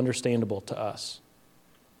text is understandable to us.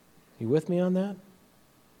 You with me on that?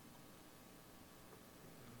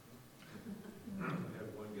 I had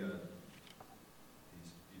one guy,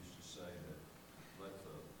 he used to say that let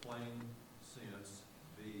the plain sense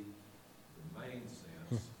be the main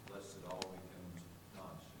sense, lest it all becomes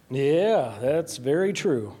nonsense. Yeah, that's very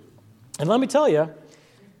true. And let me tell you,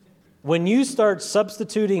 when you start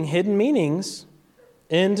substituting hidden meanings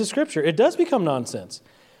into Scripture, it does become nonsense.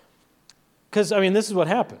 Because, this is what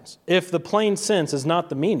happens. If the plain sense is not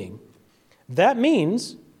the meaning, that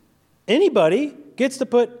means anybody gets to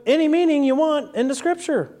put any meaning you want into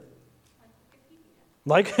Scripture.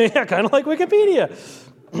 Kind of like Wikipedia.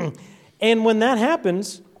 And when that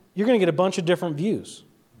happens, you're going to get a bunch of different views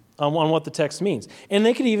on what the text means. And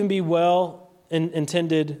they could even be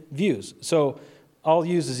well-intended views. So I'll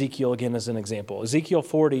use Ezekiel again as an example. Ezekiel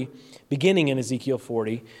 40, beginning in Ezekiel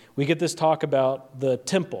 40, we get this talk about the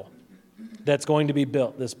temple that's going to be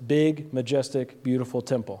built, this big, majestic, beautiful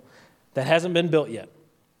temple that hasn't been built yet.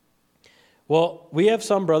 Well, we have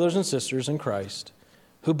some brothers and sisters in Christ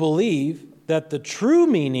who believe that the true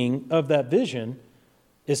meaning of that vision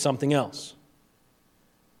is something else.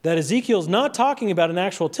 That Ezekiel's not talking about an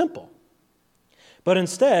actual temple, but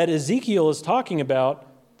instead Ezekiel is talking about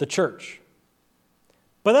the church.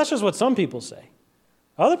 But that's just what some people say.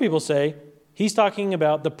 Other people say he's talking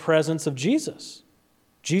about the presence of Jesus.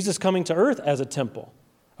 Jesus coming to earth as a temple.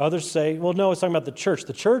 Others say, well, no, it's talking about the church.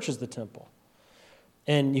 The church is the temple.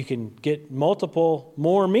 And you can get multiple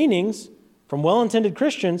more meanings from well-intended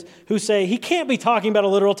Christians who say he can't be talking about a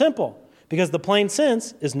literal temple because the plain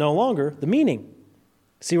sense is no longer the meaning.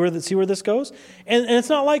 See where this goes? And it's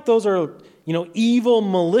not like those are, evil,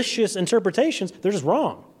 malicious interpretations. They're just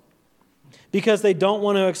wrong because they don't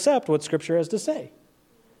want to accept what Scripture has to say.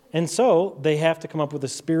 And so they have to come up with a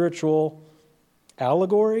spiritual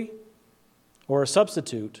allegory or a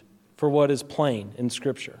substitute for what is plain in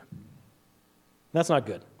Scripture. That's not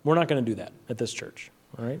good. We're not going to do that at this church,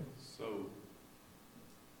 all right? So,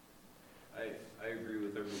 I agree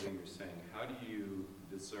with everything you're saying. How do you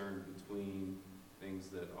discern between things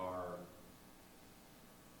that are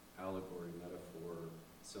allegory, metaphor,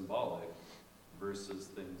 symbolic, versus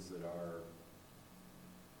things that are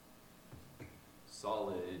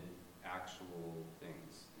solid, actual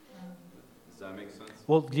things? Does that make sense?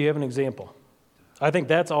 Well, do you have an example? I think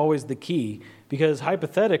that's always the key because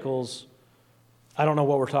hypotheticals, I don't know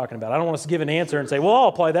what we're talking about. I don't want us to give an answer and say, well, I'll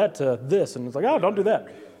apply that to this. And it's like, oh, don't do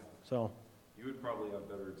that. So, you would probably have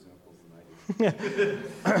better examples than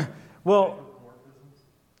I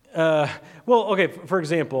do. Okay, for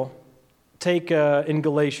example, take in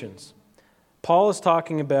Galatians. Paul is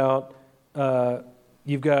talking about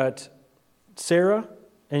you've got Sarah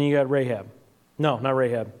and you got Rahab. No, not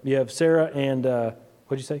Rahab. You have Sarah and, what'd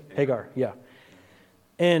you say? Hagar, yeah.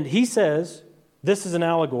 And he says, this is an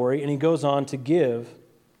allegory, and he goes on to give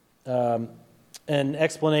an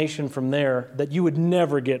explanation from there that you would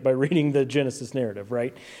never get by reading the Genesis narrative,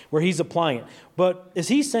 right? Where he's applying it. But is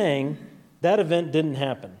he saying that event didn't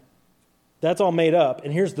happen? That's all made up,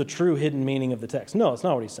 and here's the true hidden meaning of the text. No, it's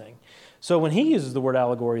not what he's saying. So when he uses the word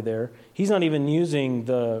allegory there, he's not even using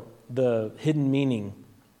the hidden meaning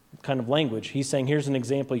kind of language. He's saying, here's an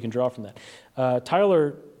example you can draw from that.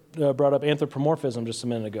 Tyler brought up anthropomorphism just a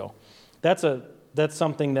minute ago. That's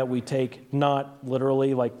something that we take not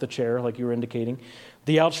literally, like the chair, like you were indicating.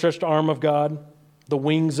 The outstretched arm of God, the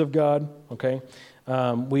wings of God, okay?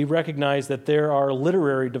 We recognize that there are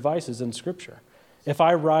literary devices in Scripture. If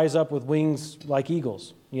I rise up with wings like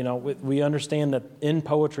eagles, we understand that in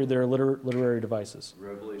poetry there are literary devices.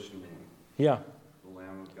 Revelation 1. Yeah. The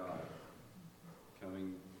Lamb of God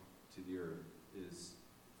coming to the earth is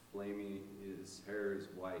flaming, his hair is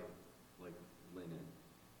white like linen,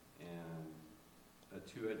 and a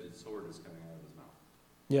two-edged sword is coming out of his mouth.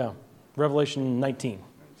 Yeah. Revelation 19.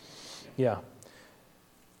 Yeah.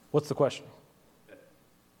 What's the question?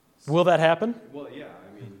 Will that happen? Well, yeah,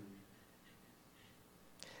 I mean...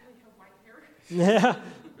 Yeah.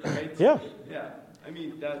 Right? Yeah. Yeah. I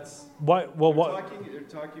mean, that's... Why? Well, what? They're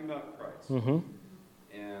talking about Christ. Mm-hmm.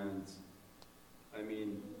 And, I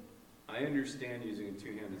mean, I understand using a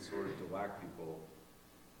two-handed sword to whack people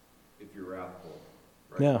if you're wrathful,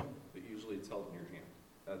 right? Yeah. But usually it's held in your hand.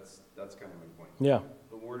 That's kind of my point. Yeah.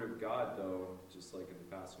 The Word of God, though, just like in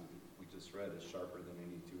the passage we just read, is sharper than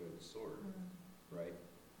any two-edged sword, right?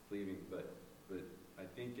 Cleaving, but I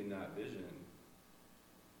think in that vision,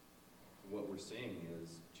 what we're seeing is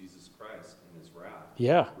Jesus Christ in his wrath,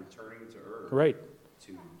 returning to earth, right,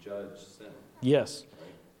 to judge sin. Yes. Right?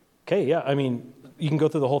 Okay. Yeah. I mean, you can go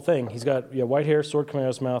through the whole thing. He's got white hair, sword coming out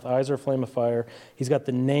of his mouth, eyes are a flame of fire. He's got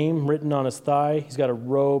the name written on his thigh. He's got a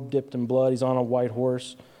robe dipped in blood. He's on a white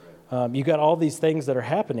horse. Right. You got all these things that are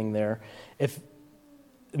happening there.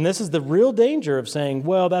 And this is the real danger of saying,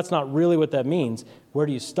 well, that's not really what that means. Where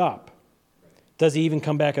do you stop? Does he even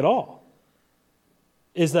come back at all?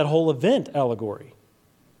 Is that whole event allegory?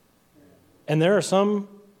 And there are some,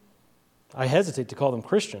 I hesitate to call them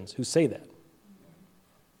Christians, who say that.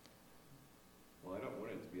 Well, I don't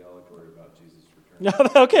want it to be allegory about Jesus'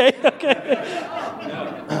 return. Okay.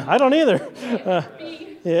 I don't either.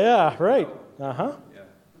 Yeah, right. Uh-huh. Yeah.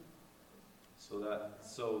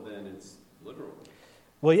 So then it's literal.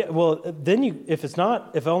 Well, yeah. Well, then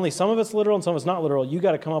if only some of it's literal and some of it's not literal, you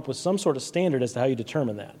got to come up with some sort of standard as to how you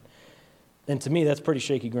determine that. And to me, that's pretty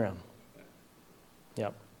shaky ground.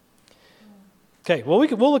 Yep. Okay. Well,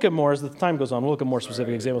 we'll look at more as the time goes on. We'll look at more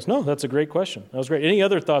specific examples. No, that's a great question. That was great. Any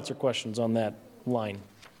other thoughts or questions on that line?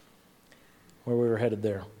 Where we were headed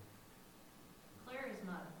there. Clear as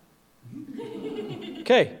mud.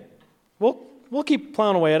 Okay. We'll keep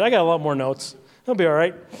plowing away at it. I got a lot more notes. It'll be all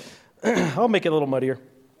right. I'll make it a little muddier.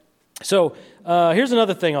 So here's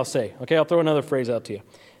another thing I'll say. Okay, I'll throw another phrase out to you.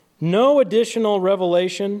 No additional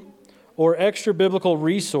revelation or extra biblical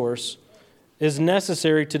resource is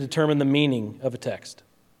necessary to determine the meaning of a text.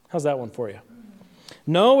 How's that one for you?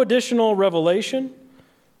 No additional revelation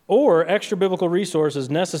or extra biblical resource is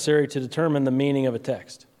necessary to determine the meaning of a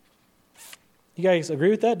text. You guys agree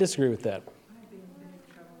with that? Disagree with that? I'd be in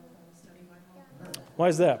big trouble with a study Bible. Why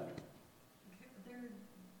is that?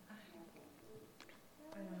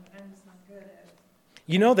 I'm just not good at it.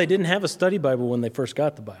 You know, they didn't have a study Bible when they first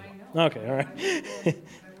got the Bible. I know. Okay, all right. I would have been.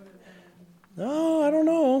 No, I don't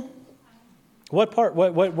know. What part?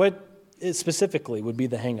 What specifically would be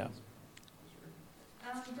the hang-up?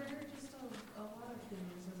 There are just a lot of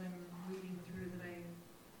things as I'm reading through that I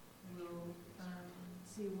will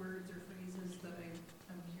see words or phrases that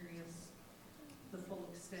I'm curious the full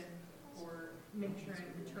extent or make sure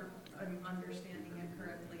I'm understanding it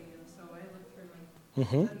correctly, and so I look through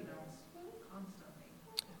my study notes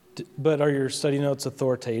constantly. But are your study notes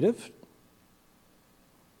authoritative?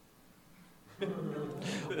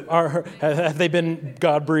 Have they been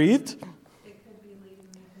God-breathed? It could be leading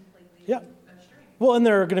me completely astray. Well, and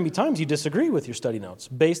there are going to be times you disagree with your study notes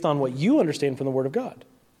based on what you understand from the Word of God.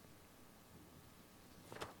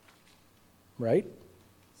 Right?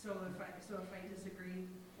 So if I disagree,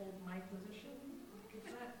 hold my position,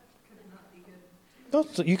 that could not be good. No,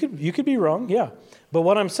 so you could be wrong, yeah. But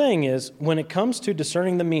what I'm saying is, when it comes to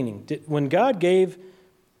discerning the meaning, when God gave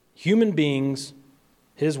human beings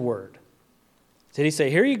His Word, did He say,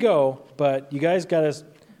 here you go, but you guys got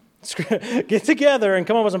to get together and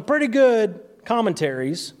come up with some pretty good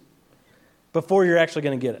commentaries before you're actually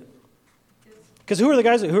going to get it? Because who are the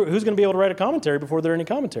guys, who's going to be able to write a commentary before there are any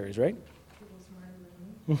commentaries, right?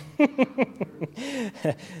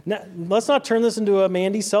 Now, let's not turn this into a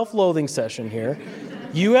Mandy self-loathing session here.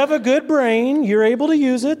 You have a good brain. You're able to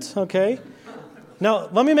use it, okay? Now,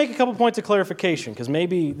 let me make a couple points of clarification, because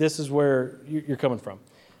maybe this is where you're coming from.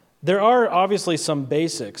 There are obviously some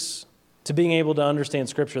basics to being able to understand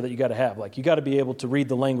Scripture that you got to have. Like, you got to be able to read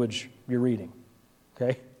the language you're reading,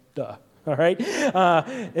 okay? Duh. All right?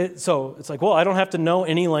 So it's like, well, I don't have to know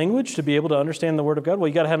any language to be able to understand the Word of God. Well,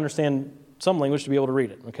 you got to understand some language to be able to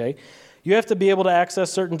read it, okay? You have to be able to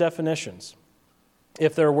access certain definitions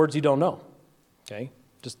if there are words you don't know, okay?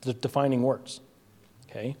 Just defining words,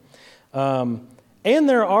 okay? And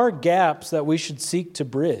there are gaps that we should seek to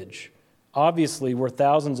bridge. Obviously, we're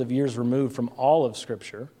thousands of years removed from all of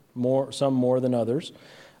Scripture, some more than others.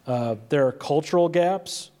 There are cultural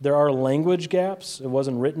gaps. There are language gaps. It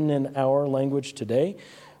wasn't written in our language today.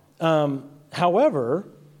 However,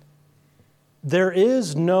 there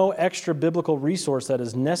is no extra biblical resource that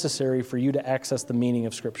is necessary for you to access the meaning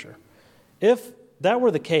of Scripture. If that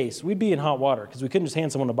were the case, we'd be in hot water because we couldn't just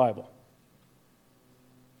hand someone a Bible.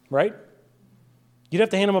 Right? You'd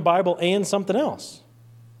have to hand them a Bible and something else.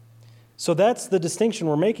 So that's the distinction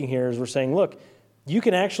we're making here is we're saying, look, you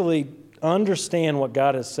can actually understand what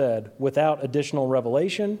God has said without additional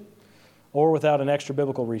revelation or without an extra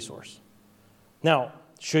biblical resource. Now,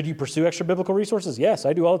 should you pursue extra biblical resources? Yes,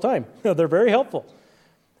 I do all the time. They're very helpful.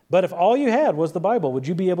 But if all you had was the Bible, would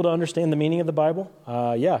you be able to understand the meaning of the Bible?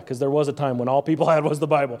 Yeah, because there was a time when all people had was the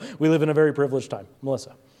Bible. We live in a very privileged time.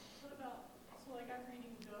 Melissa. What about, so like I'm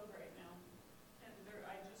reading Job right now, and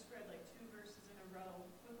I just read like 2 verses in a row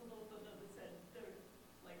with a little footnote that said they're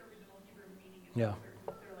like original Hebrew meaning. Yeah.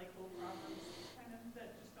 They're like little proverbs kind of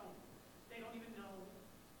that just they don't even know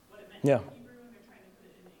what it meant. Yeah.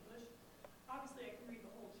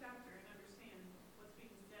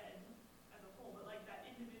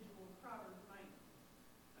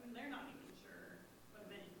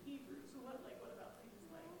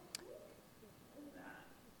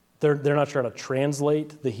 They're not trying to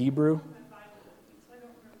translate the Hebrew.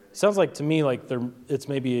 Sounds like to me like it's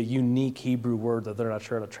maybe a unique Hebrew word that they're not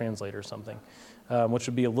trying to translate or something, which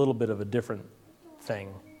would be a little bit of a different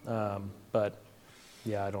thing. But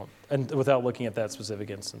yeah, I don't. And without looking at that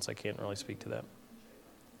specific instance, I can't really speak to that.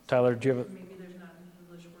 Tyler, do you have a? Maybe there's not an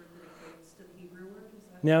English word that equates to the Hebrew word.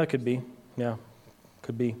 Yeah, it could be. Yeah,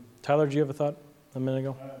 could be. Tyler, do you have a thought a minute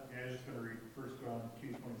ago? Yeah, I was just going to read 1 John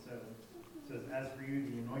 2:27. It says, "As for you,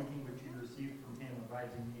 the anointing which you received from him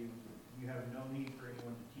abides in you. You have no need for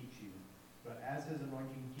anyone to teach you. But as his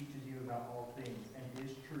anointing teaches you about all things, and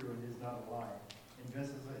is true and is not a lie, and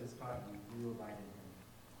just as it is taught you, you abide in him."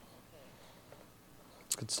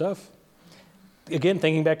 It's good stuff. Again,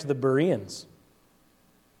 thinking back to the Bereans.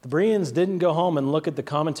 The Bereans didn't go home and look at the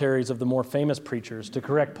commentaries of the more famous preachers to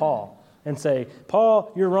correct Paul and say,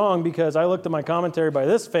 Paul, you're wrong because I looked at my commentary by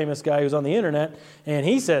this famous guy who's on the internet and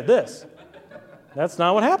he said this. That's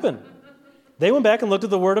not what happened. They went back and looked at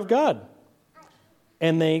the Word of God.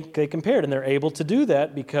 And they compared, and they're able to do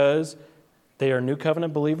that because they are new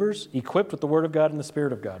covenant believers equipped with the Word of God and the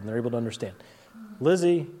Spirit of God, and they're able to understand.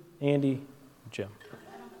 Lizzie, Andy, Jim.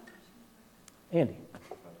 Andy.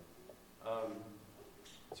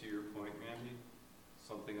 To your point, Randy,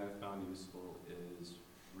 something I found useful is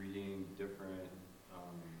reading different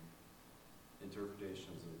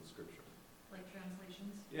interpretations of the Scripture. Like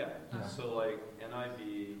translations? Yeah. So like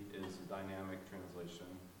NIV is a dynamic translation,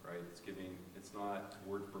 right? It's not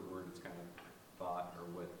word for word, it's kind of thought or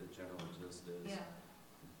what the general gist is.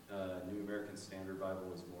 Yeah. New American Standard Bible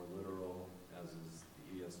is more literal, as is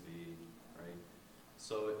the ESV, right?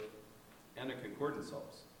 So, and a concordance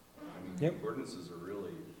helps. I mean, concordances are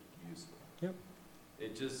really useful. Yep.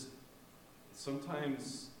 It just,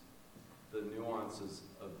 sometimes the nuances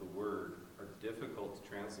of the word are difficult to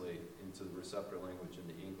translate into the receptor language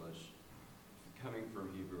into English, coming from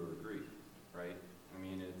Hebrew or Greek, right? I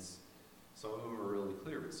mean, some of them are really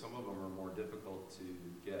clear, but some of them are more difficult to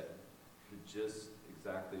get the gist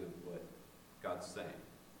exactly of what God's saying,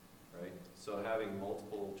 right? So having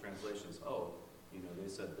multiple translations, they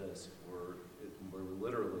said this, or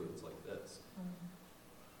literally it's like this.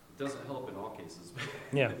 It doesn't help in all cases,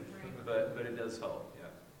 Yeah. but it does help, yeah.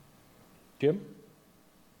 Jim?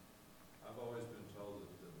 I've always been told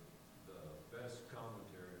that the best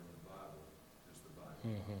commentary on the Bible is the Bible.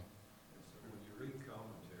 Mm-hmm. And so when you read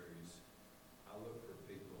commentaries, I look for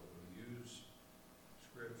people who use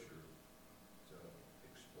Scripture to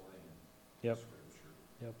explain Scripture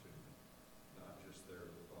to me, not just their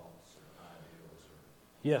thoughts or ideals.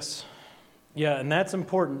 Yes. Yeah, and that's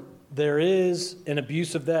important. There is an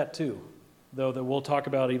abuse of that too, though, that we'll talk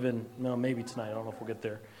about maybe tonight. I don't know if we'll get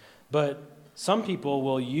there. But some people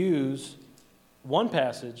will use one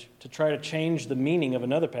passage to try to change the meaning of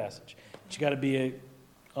another passage. But you got to be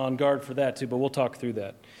on guard for that too, but we'll talk through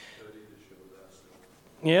that.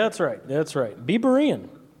 Yeah, that's right. That's right. Be Berean.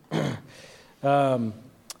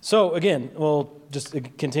 So again, we'll just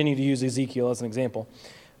continue to use Ezekiel as an example.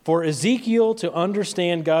 For Ezekiel to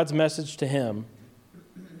understand God's message to him,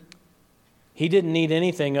 He didn't need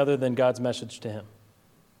anything other than God's message to him.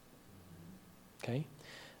 Okay?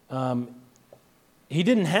 He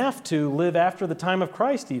didn't have to live after the time of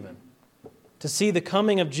Christ even to see the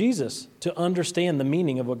coming of Jesus to understand the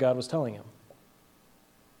meaning of what God was telling him.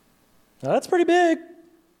 Now that's pretty big.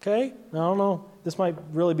 Okay? I don't know. This might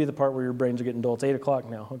really be the part where your brains are getting dull. It's 8 o'clock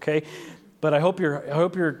now. Okay? But I hope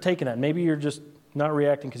you're taking that. Maybe you're just not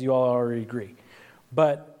reacting because you all already agree.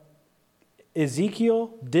 But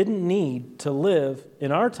Ezekiel didn't need to live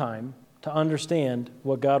in our time to understand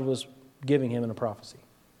what God was giving him in a prophecy.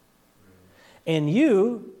 And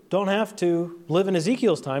you don't have to live in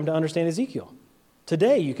Ezekiel's time to understand Ezekiel.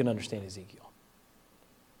 Today you can understand Ezekiel.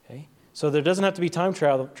 Okay? So there doesn't have to be time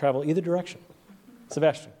travel either direction.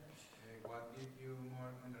 Sebastian. What gives you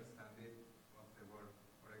more understanding of the word?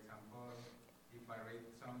 For example, if I read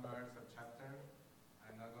some verse or chapter,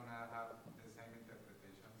 I'm not going to have the same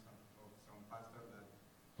interpretation of some pastor that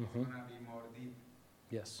it's going to be more deep.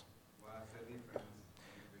 Yes. What's the difference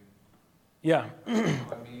between Yeah.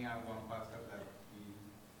 me and one pastor that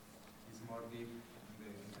is more deep in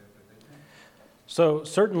the interpretation? So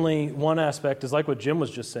certainly one aspect is like what Jim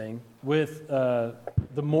was just saying. With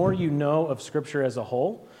the more you know of Scripture as a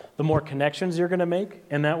whole, the more connections you're going to make,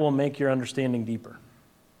 and that will make your understanding deeper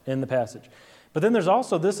in the passage. But then there's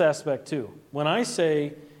also this aspect too. When I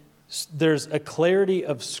say there's a clarity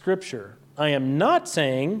of Scripture, I am not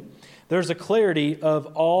saying there's a clarity of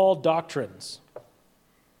all doctrines.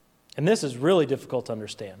 And this is really difficult to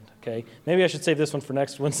understand, okay? Maybe I should save this one for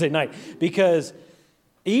next Wednesday night, because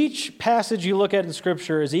each passage you look at in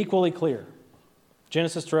Scripture is equally clear,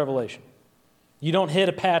 Genesis to Revelation. You don't hit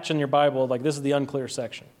a patch in your Bible like this is the unclear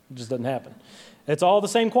section. It just doesn't happen. It's all the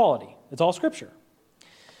same quality. It's all Scripture.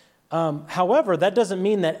 However, that doesn't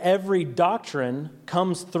mean that every doctrine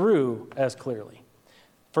comes through as clearly.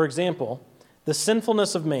 For example, the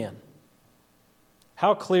sinfulness of man.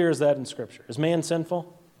 How clear is that in Scripture? Is man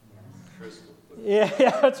sinful? Yeah,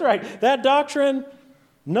 that's right. That doctrine,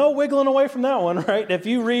 no wiggling away from that one, right? If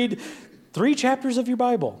you read 3 chapters of your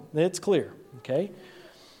Bible, it's clear, okay?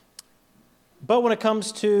 But when it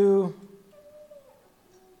comes to,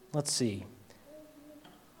 let's see,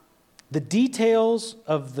 the details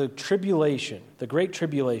of the tribulation, the great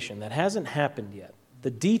tribulation that hasn't happened yet,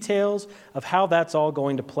 the details of how that's all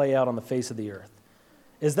going to play out on the face of the earth,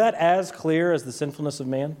 is that as clear as the sinfulness of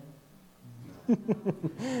man?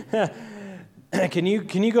 Can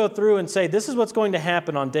you go through and say, this is what's going to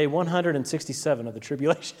happen on day 167 of the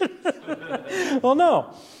tribulation? Well,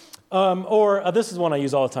 no. This is one I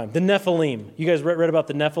use all the time, the Nephilim. You guys read about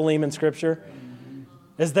the Nephilim in Scripture?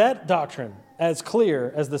 Is that doctrine as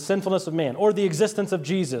clear as the sinfulness of man, or the existence of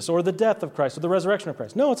Jesus, or the death of Christ, or the resurrection of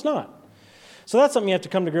Christ? No, it's not. So that's something you have to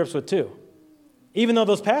come to grips with too. Even though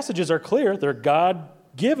those passages are clear, they're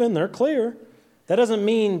God-given, they're clear, that doesn't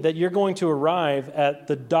mean that you're going to arrive at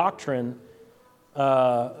the doctrine,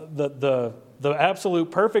 the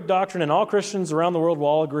absolute perfect doctrine, and all Christians around the world will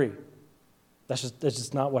all agree. That's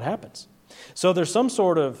just not what happens. So there's some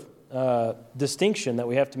sort of distinction that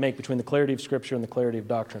we have to make between the clarity of Scripture and the clarity of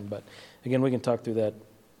doctrine. But again, we can talk through that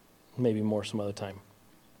maybe more some other time.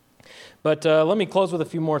 But let me close with a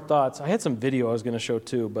few more thoughts. I had some video I was going to show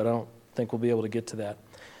too, but I don't think we'll be able to get to that.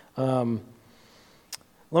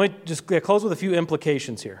 Let me just close with a few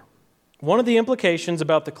implications here. One of the implications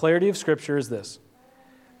about the clarity of Scripture is this.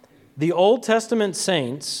 The Old Testament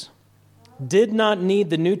saints did not need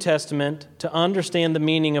the New Testament to understand the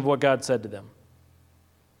meaning of what God said to them.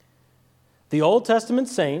 The Old Testament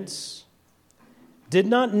saints did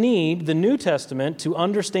not need the New Testament to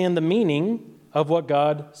understand the meaning of what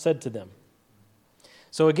God said to them.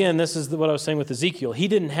 So again, this is what I was saying with Ezekiel. He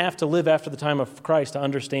didn't have to live after the time of Christ to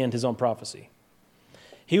understand his own prophecy.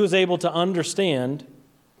 He was able to understand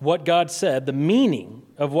what God said, the meaning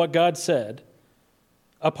of what God said,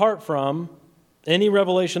 apart from any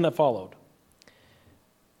revelation that followed.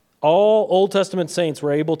 All Old Testament saints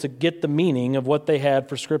were able to get the meaning of what they had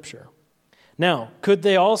for Scripture. Now, could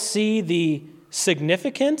they all see the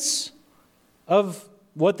significance of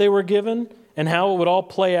what they were given and how it would all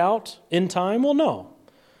play out in time? Well, no.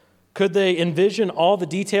 Could they envision all the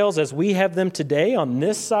details as we have them today on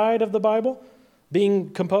this side of the Bible being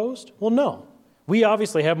composed? Well, no. We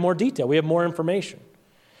obviously have more detail. We have more information.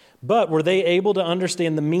 But were they able to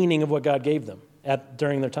understand the meaning of what God gave them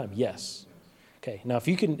during their time? Yes. Okay. Now, if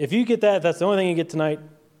you get that, if that's the only thing you get tonight,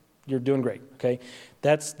 you're doing great. Okay.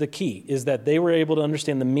 That's the key, is that they were able to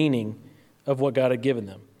understand the meaning of what God had given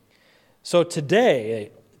them. So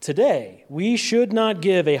today, today, we should not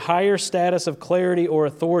give a higher status of clarity or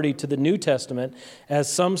authority to the New Testament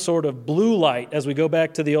as some sort of blue light as we go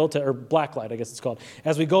back to the Old Testament, or black light, I guess it's called,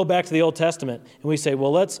 as we go back to the Old Testament and we say,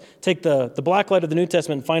 well, let's take the black light of the New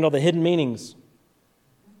Testament and find all the hidden meanings.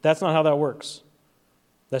 That's not how that works.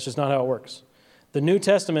 That's just not how it works. The New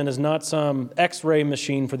Testament is not some X-ray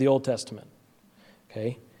machine for the Old Testament.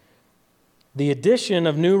 Okay? The addition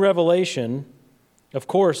of new revelation, of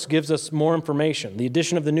course, gives us more information. The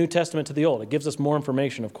addition of the New Testament to the Old, it gives us more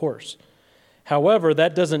information, of course. However,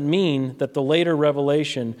 that doesn't mean that the later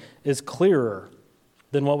revelation is clearer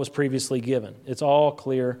than what was previously given. It's all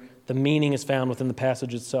clear. The meaning is found within the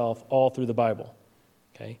passage itself, all through the Bible.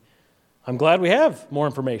 Okay? I'm glad we have more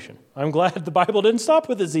information. I'm glad the Bible didn't stop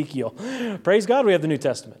with Ezekiel. Praise God we have the New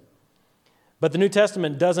Testament. But the New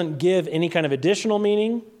Testament doesn't give any kind of additional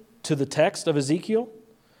meaning to the text of Ezekiel,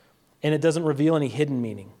 and it doesn't reveal any hidden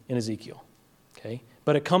meaning in Ezekiel. Okay?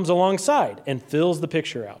 But it comes alongside and fills the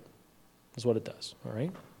picture out, is what it does. All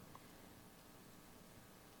right?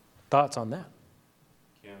 Thoughts on that?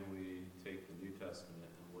 Can we take the New Testament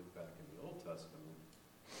and look back in the Old Testament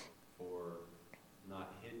for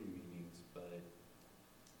not hidden meanings, but,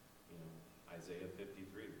 Isaiah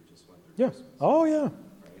 53, we just went through Christmas. Oh, yeah.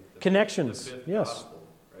 Right? Connections. The fifth Yes. gospel,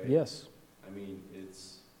 right? Yes. I mean,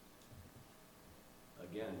 it's,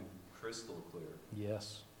 again, crystal clear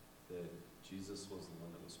Yes. that Jesus was the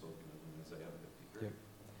one that was spoken of in Isaiah 53.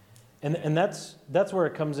 Yep. And that's where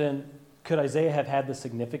it comes in. Could Isaiah have had the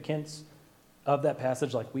significance of that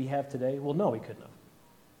passage like we have today? Well, no, he couldn't have.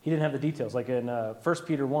 He didn't have the details. Like in 1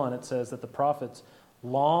 Peter 1, it says that the prophets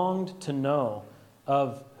longed to know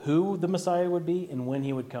of who the Messiah would be and when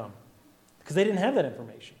he would come. Because they didn't have that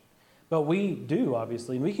information. But we do,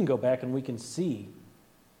 obviously, and we can go back and we can see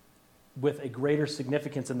with a greater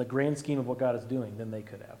significance in the grand scheme of what God is doing than they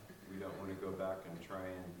could have. We don't want to go back and try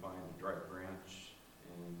and find a dry branch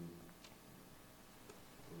in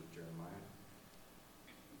Jeremiah.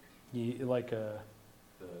 The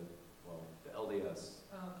LDS.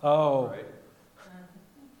 Oh, Right?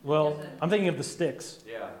 well, I'm thinking of the sticks.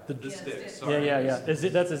 Yeah, the Yeah, sticks. sticks. Sorry. Yeah.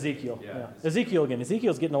 That's Ezekiel. Yeah. Yeah. Ezekiel again.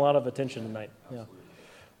 Ezekiel's getting a lot of attention tonight. Yeah. Absolutely.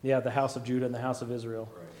 Yeah, the house of Judah and the house of Israel.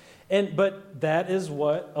 Right. But that is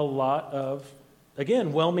what a lot of,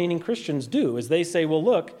 again, well-meaning Christians do, is they say, well,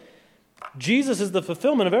 look, Jesus is the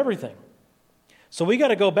fulfillment of everything. So we got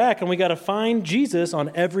to go back and we got to find Jesus on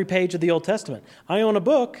every page of the Old Testament. I own a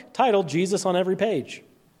book titled Jesus on Every Page.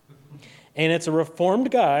 And it's a Reformed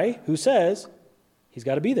guy who says he's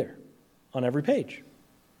got to be there on every page.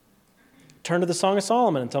 Turn to the Song of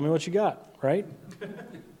Solomon and tell me what you got, right?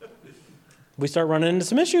 We start running into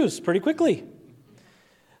some issues pretty quickly.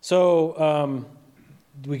 So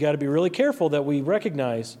we got to be really careful that we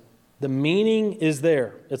recognize the meaning is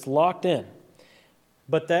there. It's locked in.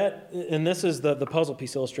 But and this is the puzzle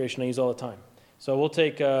piece illustration I use all the time. So we'll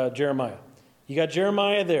take Jeremiah. You got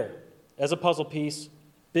Jeremiah there as a puzzle piece,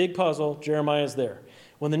 big puzzle, Jeremiah's there.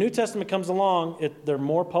 When the New Testament comes along, there are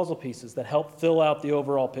more puzzle pieces that help fill out the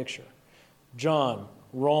overall picture. John,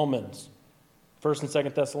 Romans, 1st and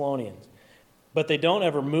 2nd Thessalonians. But they don't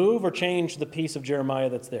ever move or change the piece of Jeremiah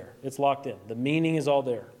that's there. It's locked in. The meaning is all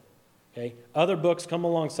there. Okay? Other books come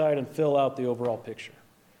alongside and fill out the overall picture.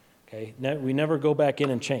 Okay? We never go back in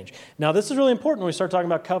and change. Now, this is really important when we start talking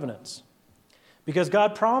about covenants. Because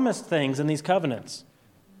God promised things in these covenants.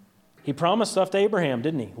 He promised stuff to Abraham,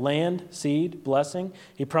 didn't he? Land, seed, blessing.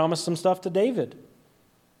 He promised some stuff to David.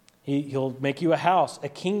 He'll make you a house, a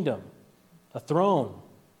kingdom, a throne.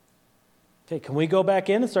 Okay, can we go back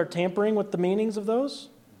in and start tampering with the meanings of those?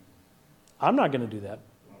 I'm not going to do that.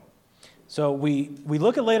 So we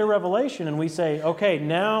look at later Revelation and we say, okay,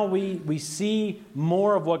 now we see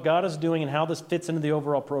more of what God is doing and how this fits into the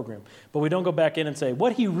overall program. But we don't go back in and say,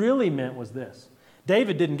 what he really meant was this.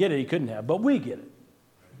 David didn't get it, he couldn't have, but we get it.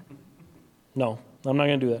 No, I'm not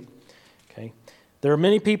going to do that. Okay. There are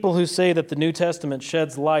many people who say that the New Testament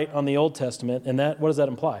sheds light on the Old Testament, and what does that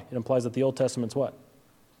imply? It implies that the Old Testament's what?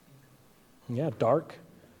 Yeah, dark.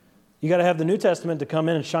 You got to have the New Testament to come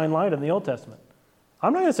in and shine light on the Old Testament.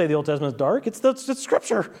 I'm not going to say the Old Testament is dark. It's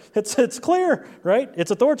Scripture. It's clear, right?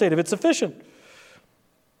 It's authoritative. It's sufficient.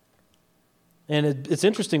 And it's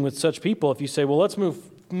interesting with such people if you say, well, let's move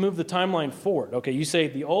the timeline forward. Okay, you say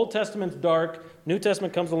the Old Testament's dark, New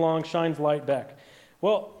Testament comes along, shines light back.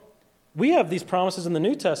 Well, we have these promises in the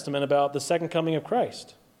New Testament about the second coming of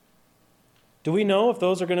Christ. Do we know if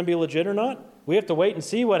those are going to be legit or not? We have to wait and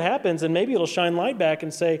see what happens, and maybe it'll shine light back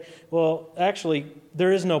and say, well, actually,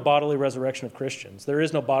 there is no bodily resurrection of Christians. There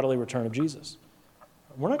is no bodily return of Jesus.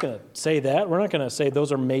 We're not going to say that. We're not going to say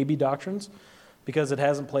those are maybe doctrines because it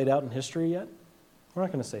hasn't played out in history yet. We're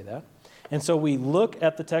not going to say that. And so we look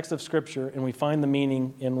at the text of Scripture and we find the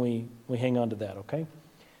meaning and we hang on to that, okay?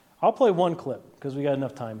 I'll play one clip because we got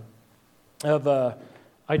enough time.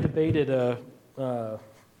 I debated a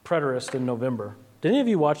preterist in November. Did any of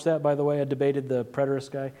you watch that, by the way? I debated the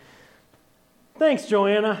preterist guy. Thanks,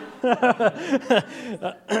 Joanna.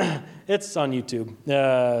 It's on YouTube.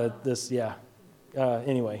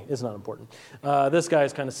 Anyway, it's not important. This guy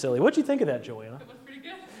is kind of silly. What'd you think of that, Joanna? It was pretty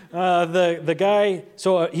good. The guy,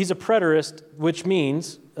 so he's a preterist, which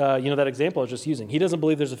means, that example I was just using. He doesn't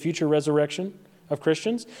believe there's a future resurrection of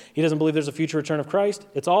Christians. He doesn't believe there's a future return of Christ.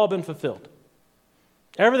 It's all been fulfilled.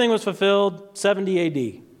 Everything was fulfilled 70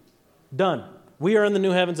 A.D. Done. We are in the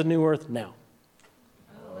new heavens and new earth now.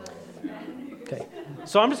 Okay.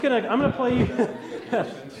 So I'm gonna play you.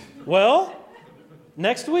 Well,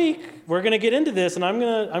 next week we're gonna get into this, and I'm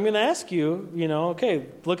gonna ask you, okay,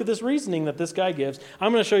 look at this reasoning that this guy gives.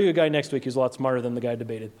 I'm gonna show you a guy next week who's a lot smarter than the guy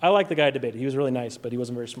debated. I like the guy debated. He was really nice, but he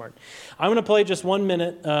wasn't very smart. I'm gonna play just 1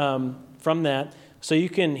 minute from that, so you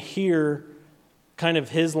can hear kind of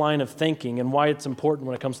his line of thinking and why it's important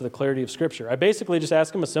when it comes to the clarity of Scripture. I basically just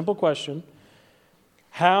ask him a simple question.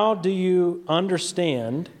 How do you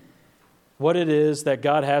understand what it is that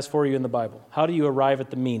God has for you in the Bible? How do you arrive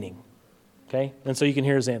at the meaning? Okay? And so you can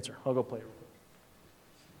hear his answer. I'll go play it real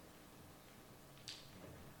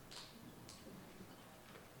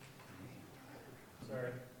quick.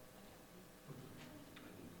 Sorry.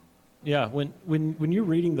 Yeah, when you're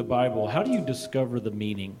reading the Bible, how do you discover the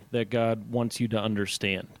meaning that God wants you to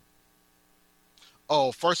understand?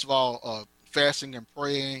 Oh, first of all, fasting and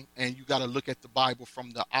praying, and you got to look at the Bible from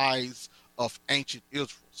the eyes of ancient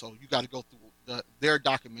Israel. So you got to go through their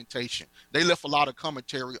documentation. They left a lot of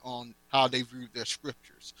commentary on how they viewed their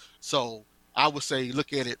scriptures. So I would say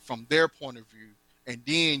look at it from their point of view, and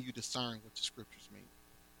then you discern what the scriptures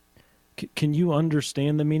mean. Can you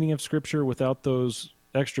understand the meaning of Scripture without those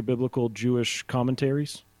extra biblical Jewish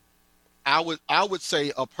commentaries? I would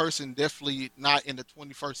say a person definitely not in the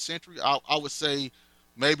 21st century. I would say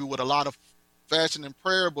maybe with a lot of fasting and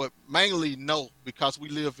prayer, but mainly no, because we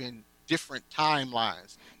live in different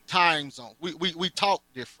timelines, time zones. We talk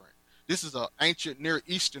different. This is an ancient Near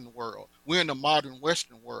Eastern world. We're in the modern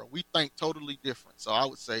Western world. We think totally different. So I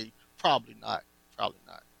would say probably not. Probably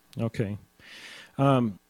not. Okay.